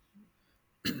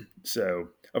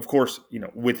 So, of course,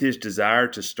 with his desire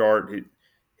to start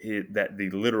that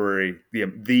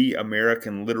the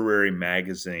American literary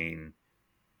magazine,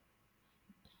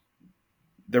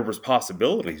 there was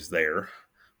possibilities there,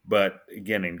 but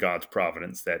again, in God's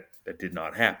providence, that did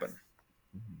not happen.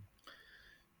 Mhm.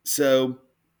 So,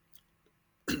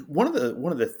 one of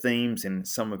the themes in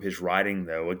some of his writing,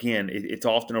 though, again, it's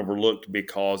often overlooked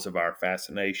because of our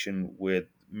fascination with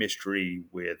mystery,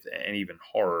 with and even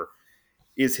horror,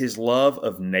 is his love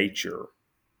of nature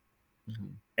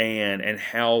Mhm. and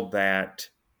how that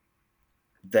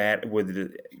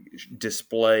with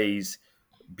displays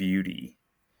beauty.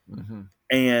 Hmm.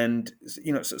 And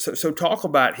so talk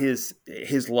about his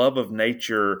love of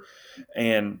nature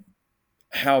and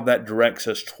how that directs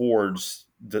us towards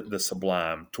the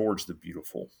sublime, towards the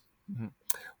beautiful. Hmm.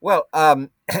 Well,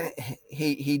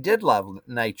 he did love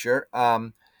nature.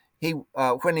 He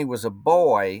When he was a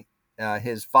boy,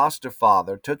 his foster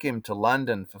father took him to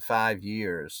London for 5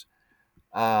 years,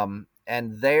 and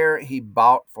there he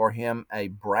bought for him a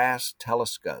brass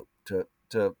telescope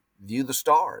to view the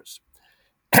stars.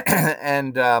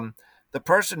 And the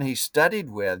person he studied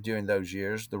with during those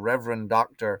years, the Reverend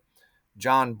Dr.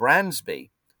 John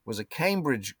Bransby, was a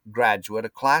Cambridge graduate, a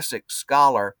classic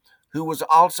scholar who was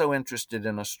also interested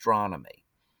in astronomy.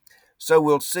 So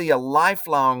we'll see a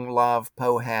lifelong love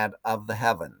Poe had of the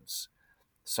heavens.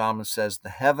 The psalmist says, "The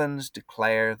heavens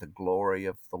declare the glory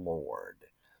of the Lord."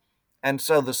 And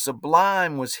so the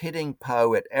sublime was hitting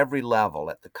Poe at every level,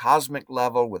 at the cosmic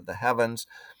level with the heavens,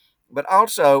 but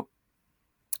also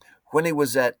when he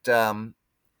was at the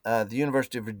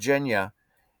University of Virginia,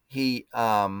 he,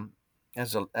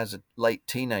 as a late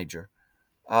teenager,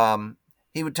 um,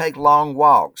 he would take long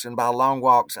walks, and by long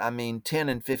walks I mean 10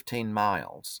 and 15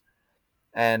 miles,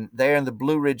 and they're in the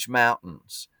Blue Ridge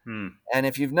Mountains. Hmm. And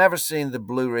if you've never seen the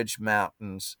Blue Ridge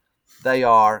Mountains, they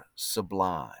are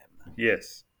sublime.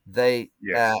 Yes. They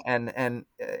Yes. and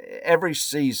Every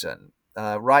season,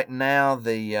 right now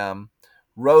the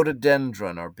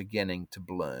rhododendron are beginning to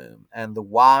bloom, and the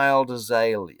wild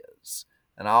azaleas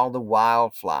and all the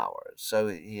wildflowers. So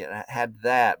he had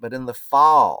that, but in the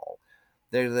fall,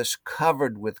 they're this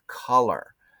covered with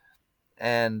color,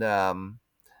 and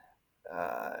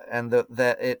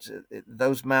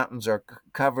those mountains are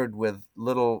covered with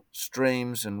little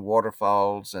streams and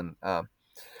waterfalls, and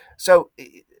so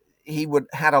he would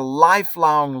had a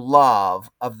lifelong love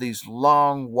of these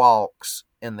long walks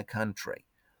in the country.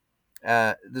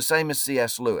 The same as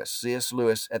C.S. Lewis. C.S.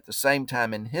 Lewis, at the same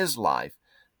time in his life,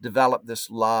 developed this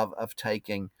love of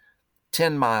taking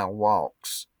 10-mile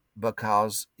walks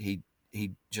because he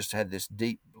just had this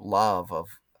deep love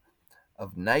of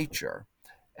nature,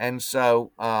 and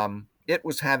so it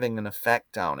was having an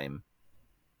effect on him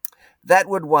that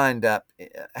would wind up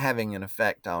having an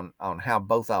effect on how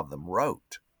both of them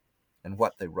wrote and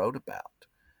what they wrote about.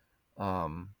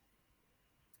 Um,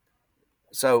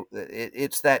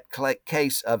 it's that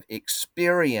case of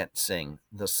experiencing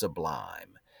the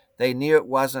sublime. They knew it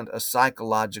wasn't a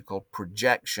psychological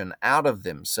projection out of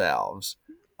themselves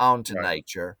onto Right.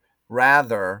 nature.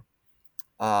 Rather,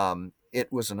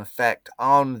 it was an effect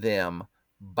on them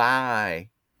by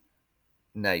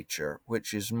nature,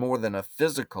 which is more than a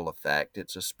physical effect,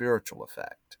 it's a spiritual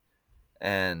effect.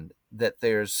 And that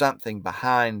there's something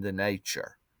behind the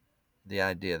nature, the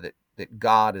idea that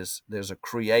God is, there's a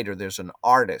creator, there's an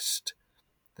artist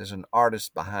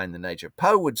behind the nature.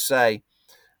 Poe would say,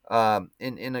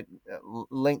 in a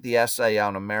lengthy essay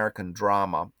on American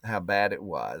drama, how bad it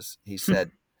was, he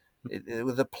said,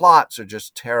 the plots are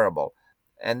just terrible.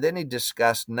 And then he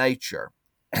discussed nature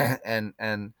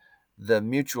and the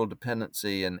mutual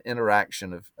dependency and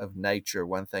interaction of nature,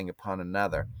 one thing upon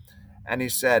another. And he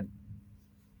said,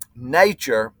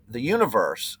 the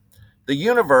universe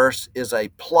is a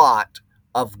plot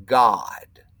of God.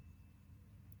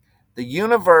 The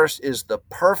universe is the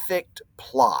perfect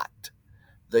plot.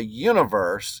 The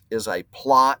universe is a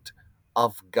plot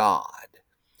of God.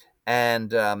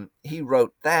 And he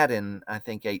wrote that in, I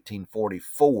think,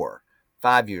 1844,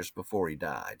 5 years before he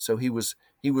died. So he was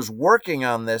working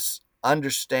on this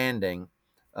understanding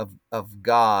of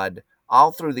God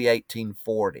all through the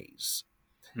 1840s.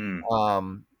 Hmm.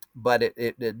 Um, but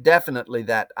it definitely,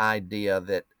 that idea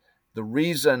that the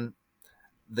reason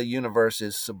the universe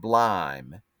is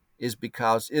sublime is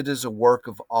because it is a work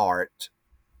of art,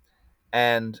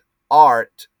 and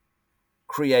art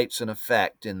creates an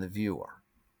effect in the viewer,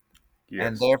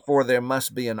 and Yes. therefore there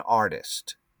must be an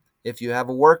artist. If you have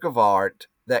a work of art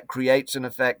that creates an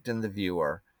effect in the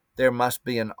viewer, there must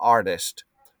be an artist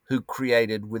who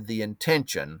created with the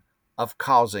intention of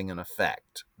causing an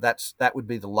effect. That would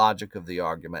be the logic of the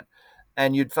argument.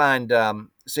 And you'd find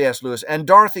C.S. Lewis and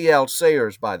Dorothy L.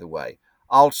 Sayers, by the way,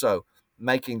 also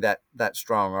making that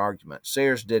strong argument.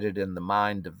 Sayers did it in The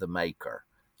Mind of the Maker,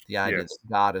 the idea Yes. that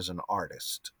God is an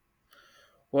artist.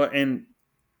 Well, and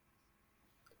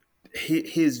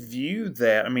his view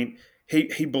that, I mean,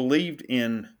 he believed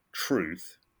in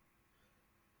truth,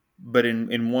 but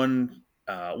in one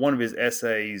of his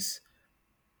essays,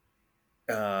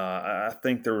 I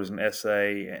think there was an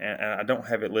essay, and I don't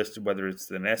have it listed whether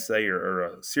it's an essay or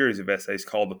a series of essays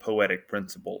called "The Poetic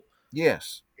Principle."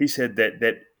 Yes. He said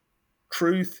that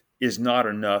truth is not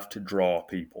enough to draw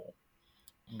people.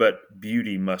 but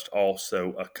beauty must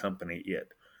also accompany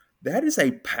it. That is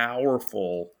a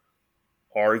powerful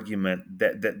argument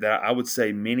that I would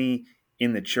say many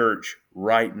in the church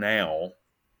right now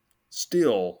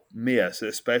still miss,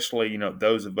 especially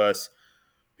those of us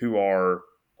who are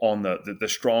on the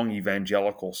strong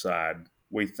evangelical side.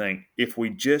 We think if we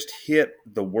just hit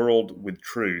the world with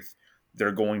truth,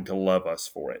 they're going to love us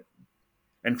for it.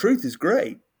 And truth is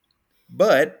great,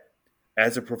 but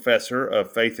as a professor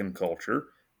of faith and culture,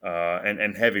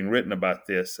 and having written about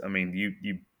this, I mean,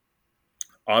 you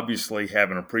obviously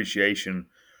have an appreciation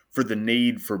for the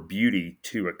need for beauty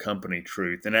to accompany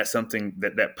truth, and that's something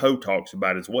that Poe talks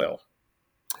about as well.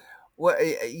 Well,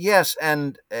 yes,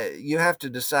 and you have to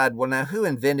decide. Well, now who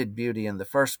invented beauty in the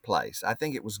first place? I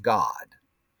think it was God.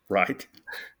 Right?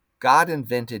 God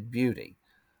invented beauty.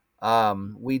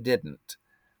 We didn't.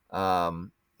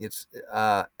 It's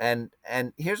and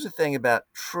here's the thing about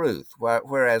truth.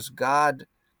 Whereas God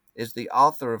is the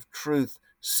author of truth,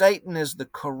 Satan is the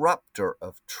corrupter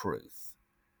of truth.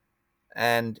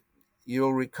 And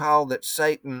you'll recall that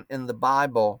Satan in the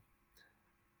Bible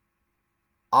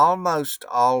almost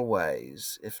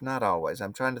always, if not always,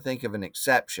 I'm trying to think of an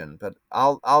exception, but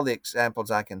all the examples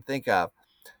I can think of,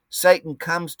 Satan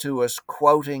comes to us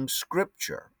quoting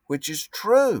scripture, which is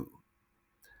true,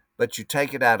 but you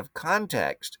take it out of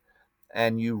context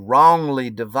and you wrongly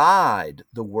divide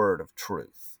the word of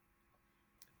truth.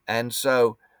 And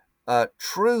so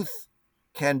truth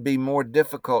can be more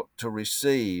difficult to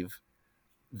receive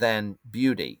than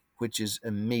beauty, which is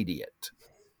immediate,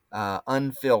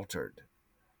 unfiltered,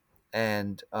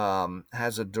 and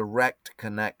has a direct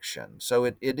connection. So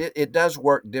it does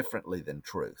work differently than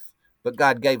truth, but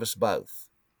God gave us both.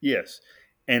 Yes.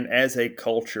 And as a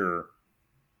culture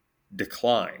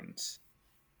declines,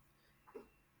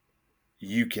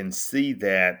 you can see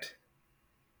that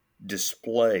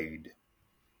displayed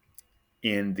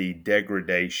in the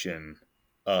degradation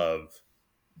of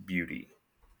beauty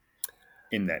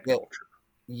in that Yeah, culture.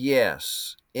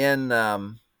 yes, in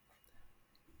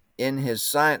his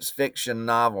science fiction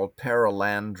novel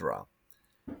Paralandra,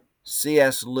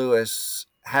 C.S. Lewis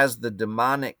has the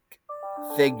demonic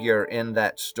figure in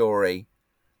that story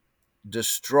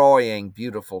destroying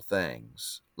beautiful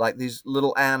things, like these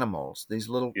little animals, these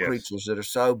little Yes. creatures that are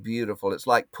so beautiful. It's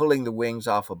like pulling the wings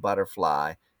off a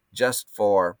butterfly just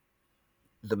for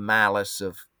the malice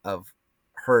of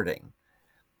hurting.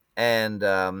 And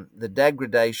the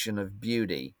degradation of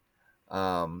beauty,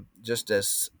 just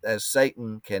as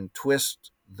Satan can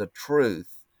twist the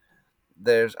truth,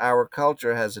 there's our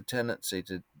culture has a tendency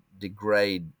to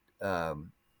degrade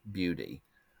beauty,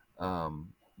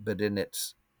 but in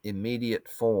its immediate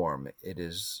form,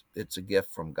 it's a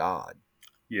gift from God.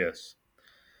 Yes.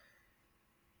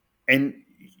 And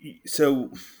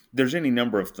so there's any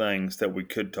number of things that we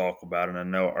could talk about, and I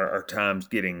know our time's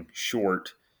getting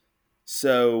short.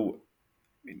 So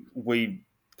we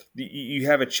you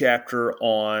have a chapter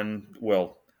on,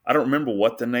 well, I don't remember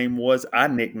what the name was. I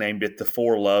nicknamed it the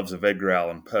Four Loves of Edgar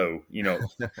Allan Poe,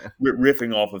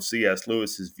 riffing off of C.S.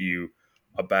 Lewis's view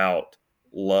about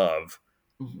love.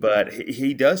 Mhm. But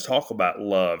he does talk about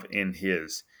love in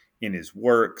his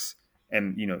works,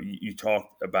 and you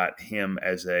talked about him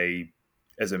as a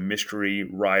mystery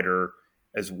writer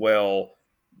as well.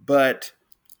 But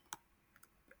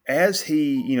as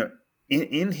he,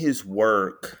 in his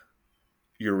work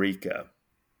Eureka,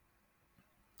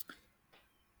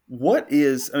 what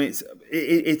is, I mean,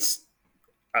 it's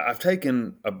I've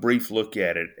taken a brief look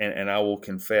at it, and I will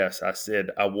confess, I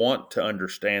said I want to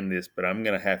understand this, but I'm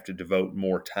going to have to devote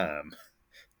more time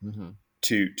Mhm.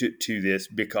 to this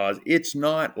because it's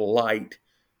not light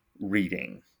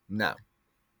reading. No.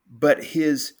 But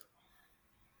his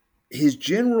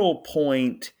general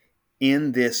point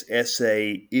in this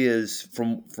essay is,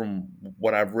 from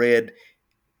what I've read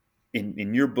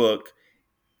in your book,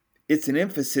 it's an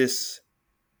emphasis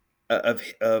of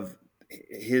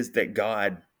his that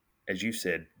God, as you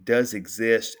said, does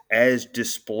exist as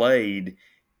displayed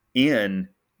in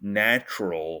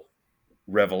natural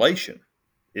revelation.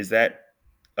 Is that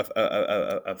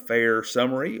a fair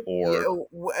summary, Yeah, or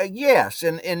yes,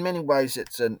 in many ways,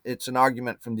 it's an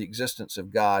argument from the existence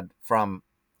of God from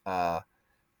uh,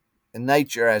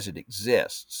 nature as it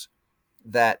exists,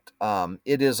 that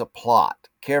it is a plot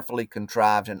carefully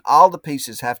contrived, and all the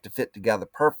pieces have to fit together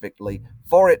perfectly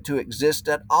for it to exist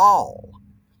at all.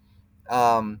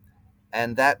 Um,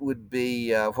 and that would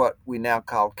be what we now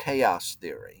call chaos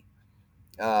theory.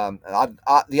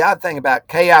 The odd thing about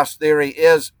chaos theory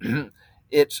is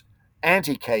it's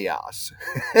anti chaos,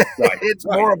 right, it's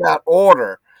right? more about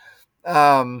order.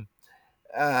 Um,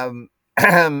 um,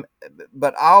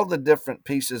 But all the different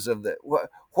pieces of the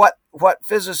what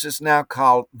physicists now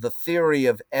call the theory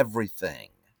of everything.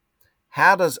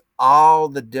 How does all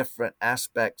the different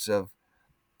aspects of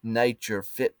nature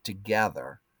fit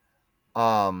together?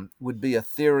 Would be a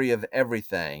theory of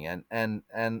everything,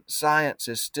 and science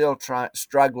is still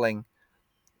struggling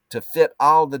to fit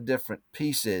all the different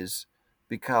pieces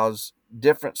because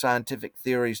different scientific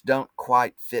theories don't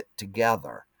quite fit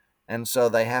together, and so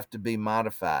they have to be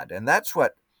modified. And that's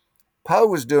what Poe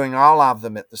was doing, all of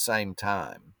them at the same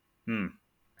time. Hmm.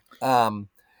 Um,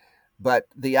 but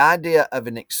the idea of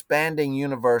an expanding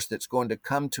universe that's going to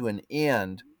come to an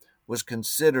end was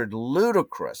considered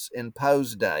ludicrous in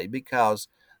Poe's day because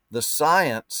the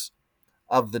science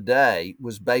of the day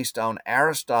was based on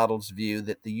Aristotle's view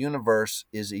that the universe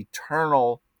is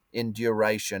eternal in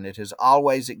duration. It has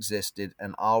always existed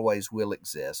and always will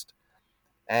exist.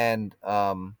 And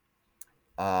um,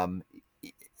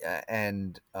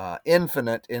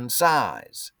 infinite in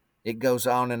size. It goes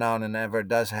on and never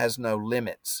does has no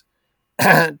limits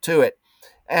to it.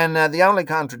 And the only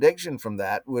contradiction from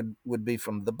that would be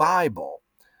from the Bible.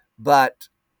 But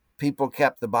people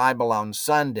kept the Bible on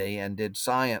Sunday and did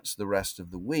science the rest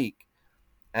of the week.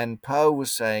 And Poe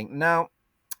was saying, no,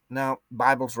 no,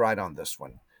 Bible's right on this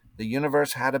one. The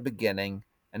universe had a beginning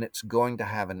and it's going to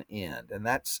have an end. And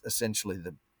that's essentially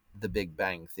the Big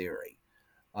Bang Theory,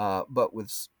 but with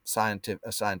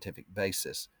a scientific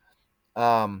basis.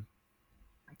 Um,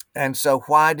 and so,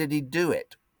 why did he do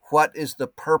it? What is the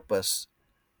purpose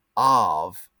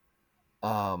of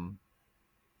um,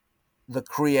 the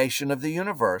creation of the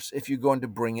universe if you're going to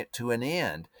bring it to an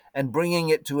end? And bringing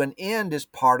it to an end is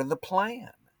part of the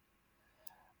plan.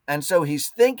 And so he's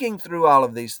thinking through all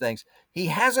of these things. He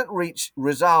hasn't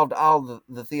resolved all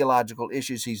the theological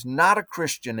issues. He's not a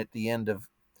Christian at the end of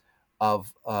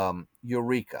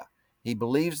Eureka. He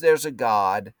believes there's a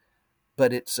God,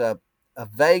 but it's a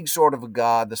vague sort of a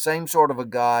God, the same sort of a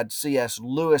God C.S.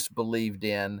 Lewis believed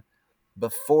in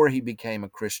before he became a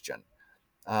Christian.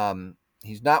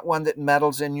 He's not one that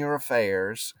meddles in your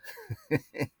affairs,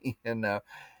 you know,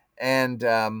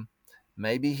 and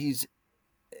maybe he's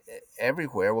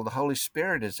everywhere. Well, the Holy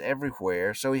Spirit is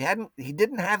everywhere, so he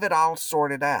didn't have it all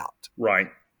sorted out. Right,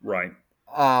 right.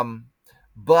 Um,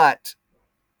 but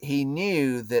he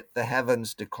knew that the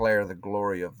heavens declare the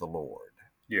glory of the Lord.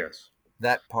 Yes.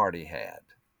 That part he had.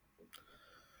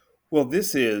 Well,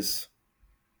 this is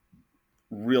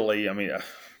really, I,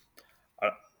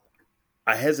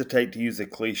 I hesitate to use a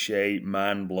cliche,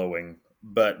 mind blowing,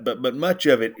 but much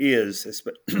of it is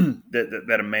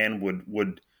that a man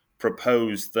would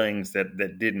propose things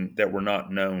that were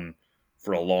not known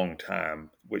for a long time,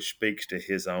 which speaks to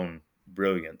his own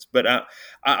brilliance. But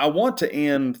I want to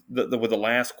end with the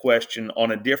last question on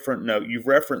a different note. You've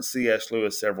referenced C.S.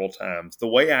 Lewis several times. The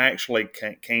way I actually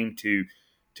came to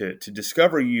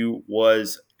discover you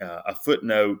was a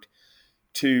footnote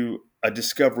to a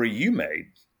discovery you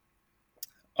made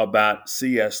about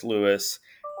C.S. Lewis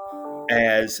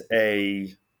as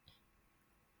a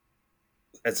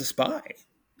spy.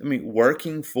 I mean,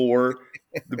 working for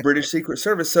the British Secret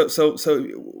Service. So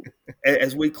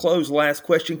as we close, last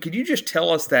question, could you just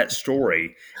tell us that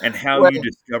story and how Well, you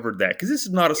discovered that? Because this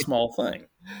is not a small thing.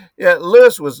 yeah,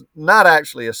 Lewis was not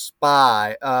actually a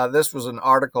spy. This was an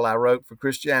article I wrote for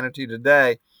Christianity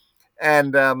Today.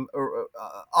 And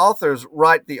authors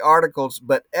write the articles,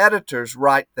 but editors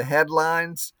write the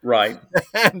headlines. Right.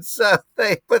 And so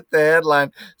they put the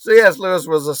headline, C.S. Lewis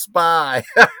was a spy.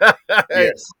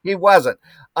 Yes. He wasn't.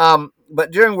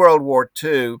 But during World War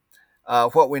II,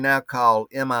 what we now call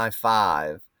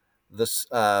MI5,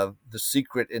 the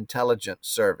Secret Intelligence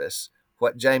Service,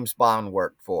 what James Bond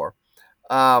worked for,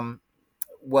 um,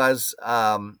 was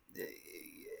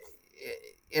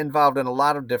involved in a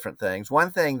lot of different things. One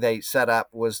thing they set up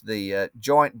was the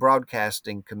Joint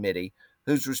Broadcasting Committee,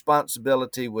 whose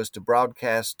responsibility was to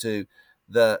broadcast to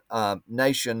the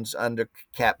nations under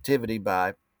captivity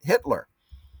by Hitler.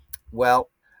 Well,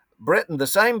 Britain, the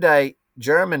same day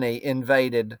Germany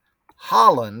invaded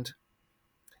Holland,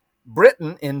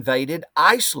 Britain invaded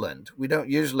Iceland. We don't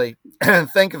usually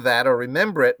think of that or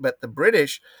remember it, but the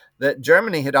British, that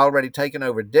Germany had already taken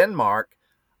over Denmark.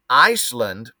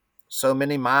 Iceland, so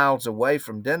many miles away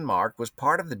from Denmark, was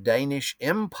part of the Danish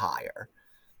Empire.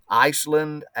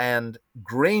 Iceland and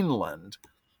Greenland,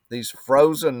 these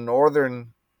frozen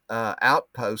northern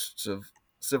outposts of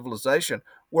civilization,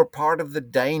 were part of the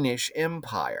Danish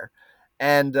Empire.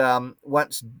 And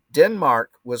once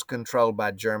Denmark was controlled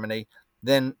by Germany,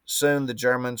 then soon the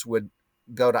Germans would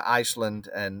go to Iceland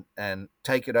and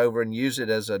take it over and use it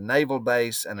as a naval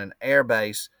base and an air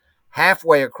base.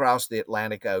 halfway across the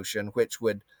Atlantic Ocean, which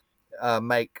would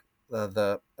make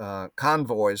the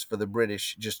convoys for the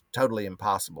British just totally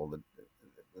impossible. The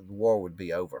war would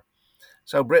be over.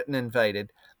 So Britain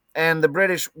invaded, and the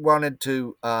British wanted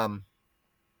to,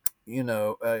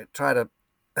 try to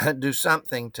do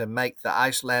something to make the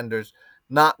Icelanders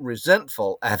not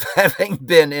resentful of having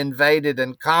been invaded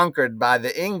and conquered by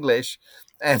the English,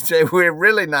 and say, we're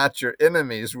really not your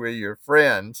enemies, we're your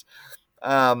friends.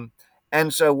 And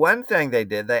so one thing they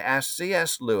did, they asked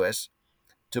C.S. Lewis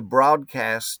to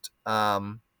broadcast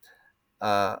a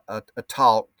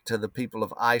talk to the people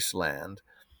of Iceland,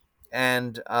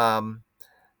 and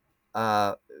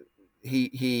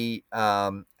he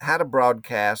had a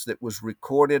broadcast that was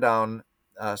recorded on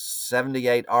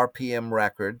 78 RPM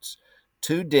records,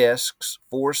 2 discs,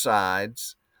 4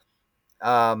 sides,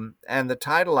 and the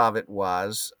title of it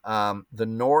was "The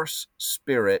Norse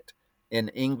Spirit in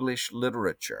English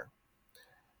Literature."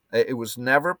 It was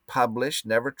never published,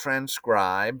 never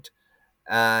transcribed,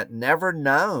 never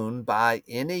known by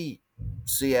any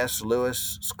C.S.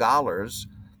 Lewis scholars.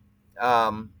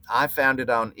 I found it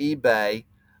on eBay.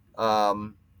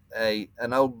 An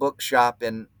old bookshop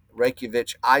in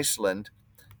Reykjavik, Iceland,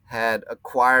 had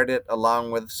acquired it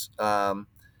along with some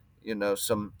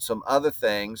other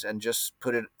things, and just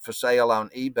put it for sale on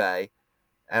eBay.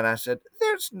 And I said,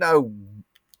 "There's no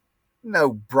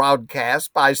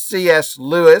broadcast by C.S.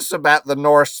 Lewis about the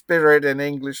Norse spirit in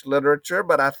English literature,"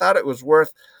 but I thought it was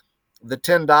worth the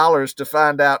 $10 to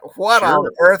find out what on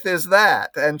Sure. earth is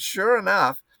that. And sure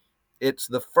enough, it's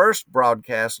the first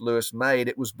broadcast Lewis made.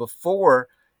 It was before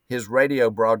his radio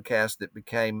broadcast that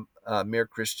became Mere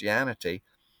Christianity.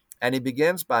 And he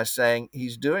begins by saying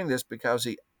he's doing this because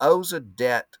he owes a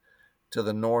debt to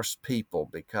the Norse people,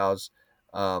 because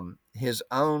his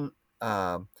own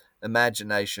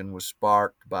imagination was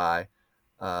sparked by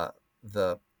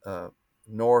the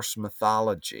Norse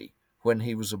mythology when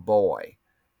he was a boy.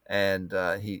 And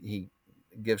he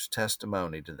gives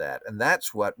testimony to that. And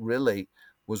that's what really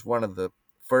was one of the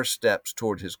first steps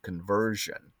toward his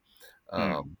conversion.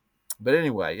 But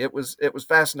anyway, it was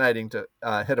fascinating to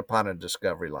hit upon a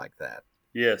discovery like that.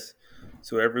 Yes.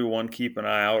 So everyone keep an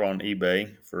eye out on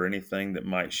eBay for anything that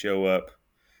might show up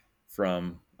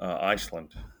from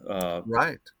Iceland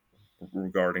Right.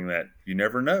 regarding that. You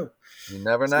never know. You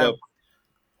never So, know.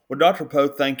 well, Dr. Poe,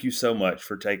 thank you so much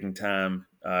for taking time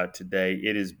today.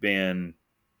 It has been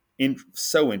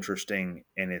so interesting,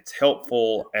 and it's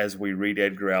helpful as we read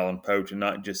Edgar Allan Poe to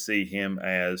not just see him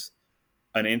as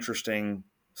an interesting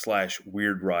 /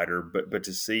 weird writer, but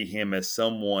to see him as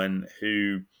someone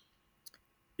who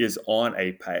is on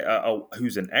a path,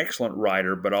 who's an excellent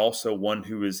writer, but also one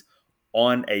who is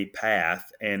on a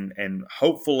path, and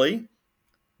hopefully,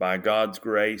 by God's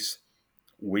grace,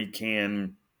 we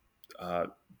can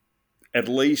at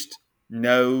least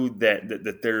know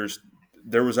that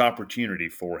there was opportunity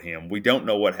for him. We don't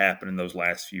know what happened in those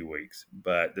last few weeks,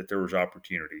 but that there was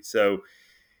opportunity. So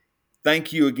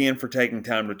thank you again for taking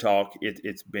time to talk.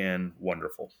 It's been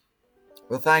wonderful.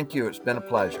 Well, thank you. It's been a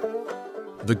pleasure.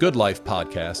 The Good Life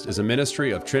podcast is a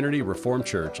ministry of Trinity Reformed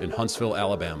Church in Huntsville,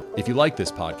 Alabama. If you like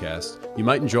this podcast, you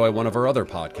might enjoy one of our other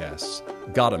podcasts,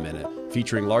 Got a Minute,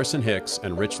 featuring Larson Hicks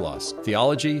and Rich Luss.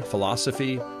 Theology,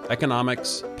 philosophy,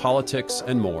 economics, politics,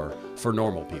 and more for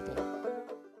normal people.